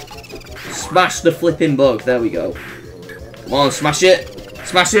bug! Smash the flipping bug. There we go. Come on, smash it!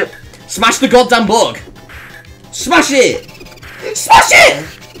 Smash it! Smash the goddamn bug! Smash it! Smash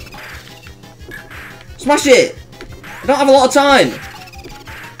it! Smash it! I don't have a lot of time.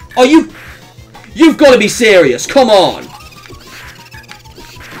 Oh, you've got to be serious. Come on.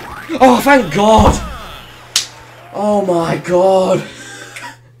 Oh, thank God. Oh my God.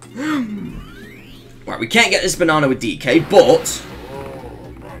 Right, we can't get this banana with DK, but...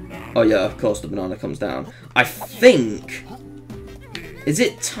 Oh yeah, of course the banana comes down. I think... Is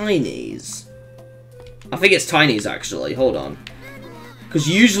it Tiny's? I think it's Tiny's, actually. Hold on. Because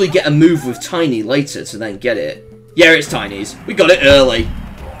you usually get a move with Tiny later to then get it. Yeah, it's Tiny's. We got it early.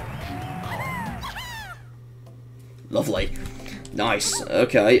 Lovely. Nice.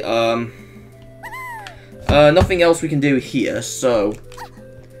 Okay, nothing else we can do here, so...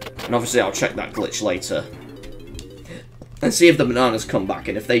 And obviously I'll check that glitch later. And see if the bananas come back,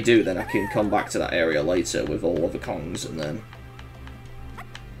 and if they do, then I can come back to that area later with all other Kongs, and then...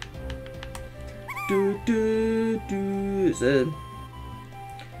 Is there...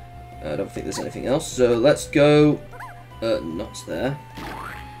 I don't think there's anything else, so let's go... not there.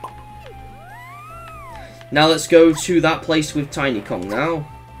 Now let's go to that place with Tiny Kong now.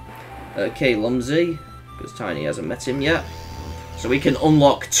 K Lumsy, because Tiny hasn't met him yet. So we can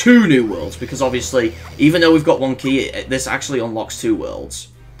unlock 2 new worlds, because obviously, even though we've got 1 key, this actually unlocks 2 worlds.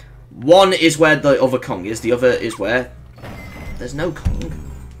 One is where the other Kong is, the other is where there's no Kong.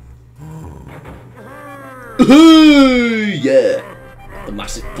 Yeah! The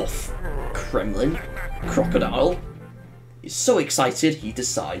massive buff Kremlin crocodile is so excited he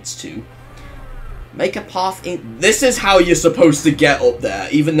decides to make a path in... This is how you're supposed to get up there,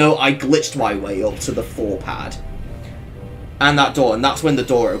 even though I glitched my way up to the 4 pad. And that door, and that's when the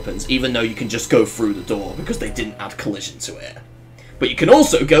door opens, even though you can just go through the door, because they didn't add collision to it. But you can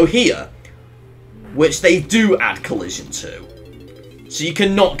also go here, which they do add collision to. So you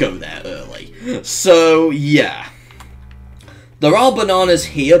cannot go there early. So, yeah. There are bananas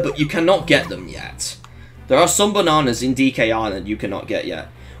here, but you cannot get them yet. There are some bananas in DK Island you cannot get yet.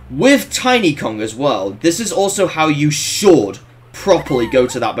 With Tiny Kong as well, this is also how you should properly go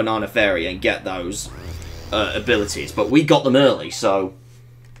to that banana fairy and get those abilities. But we got them early, so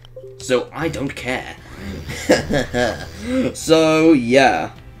I don't care. So,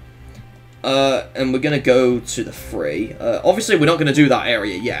 yeah. And we're going to go to the 3. Obviously, we're not going to do that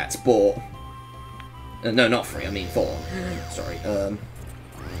area yet, but... no, not 3, I mean 4. Sorry.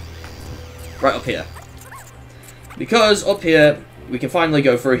 Right up here. Because up here, we can finally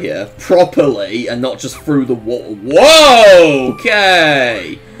go through here properly and not just through the wall. Whoa!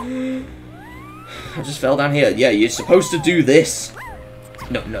 Okay! I just fell down here. Yeah, you're supposed to do this.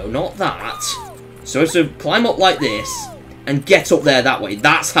 No, not that. Supposed to climb up like this and get up there that way.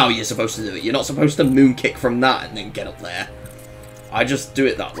 That's how you're supposed to do it. You're not supposed to moon kick from that and then get up there. I just do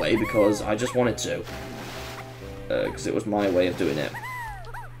it that way because I just wanted to. Because it was my way of doing it.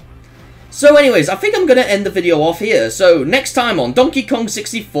 So anyways, I think I'm going to end the video off here. So next time on Donkey Kong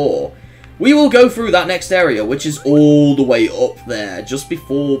 64, we will go through that next area, which is all the way up there, just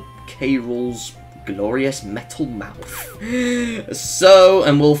before K. Rool's glorious metal mouth. So,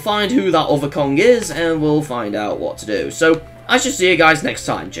 and we'll find who that other Kong is, and we'll find out what to do. So, I shall see you guys next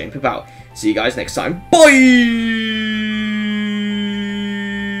time. Jane Poop out. See you guys next time. Bye!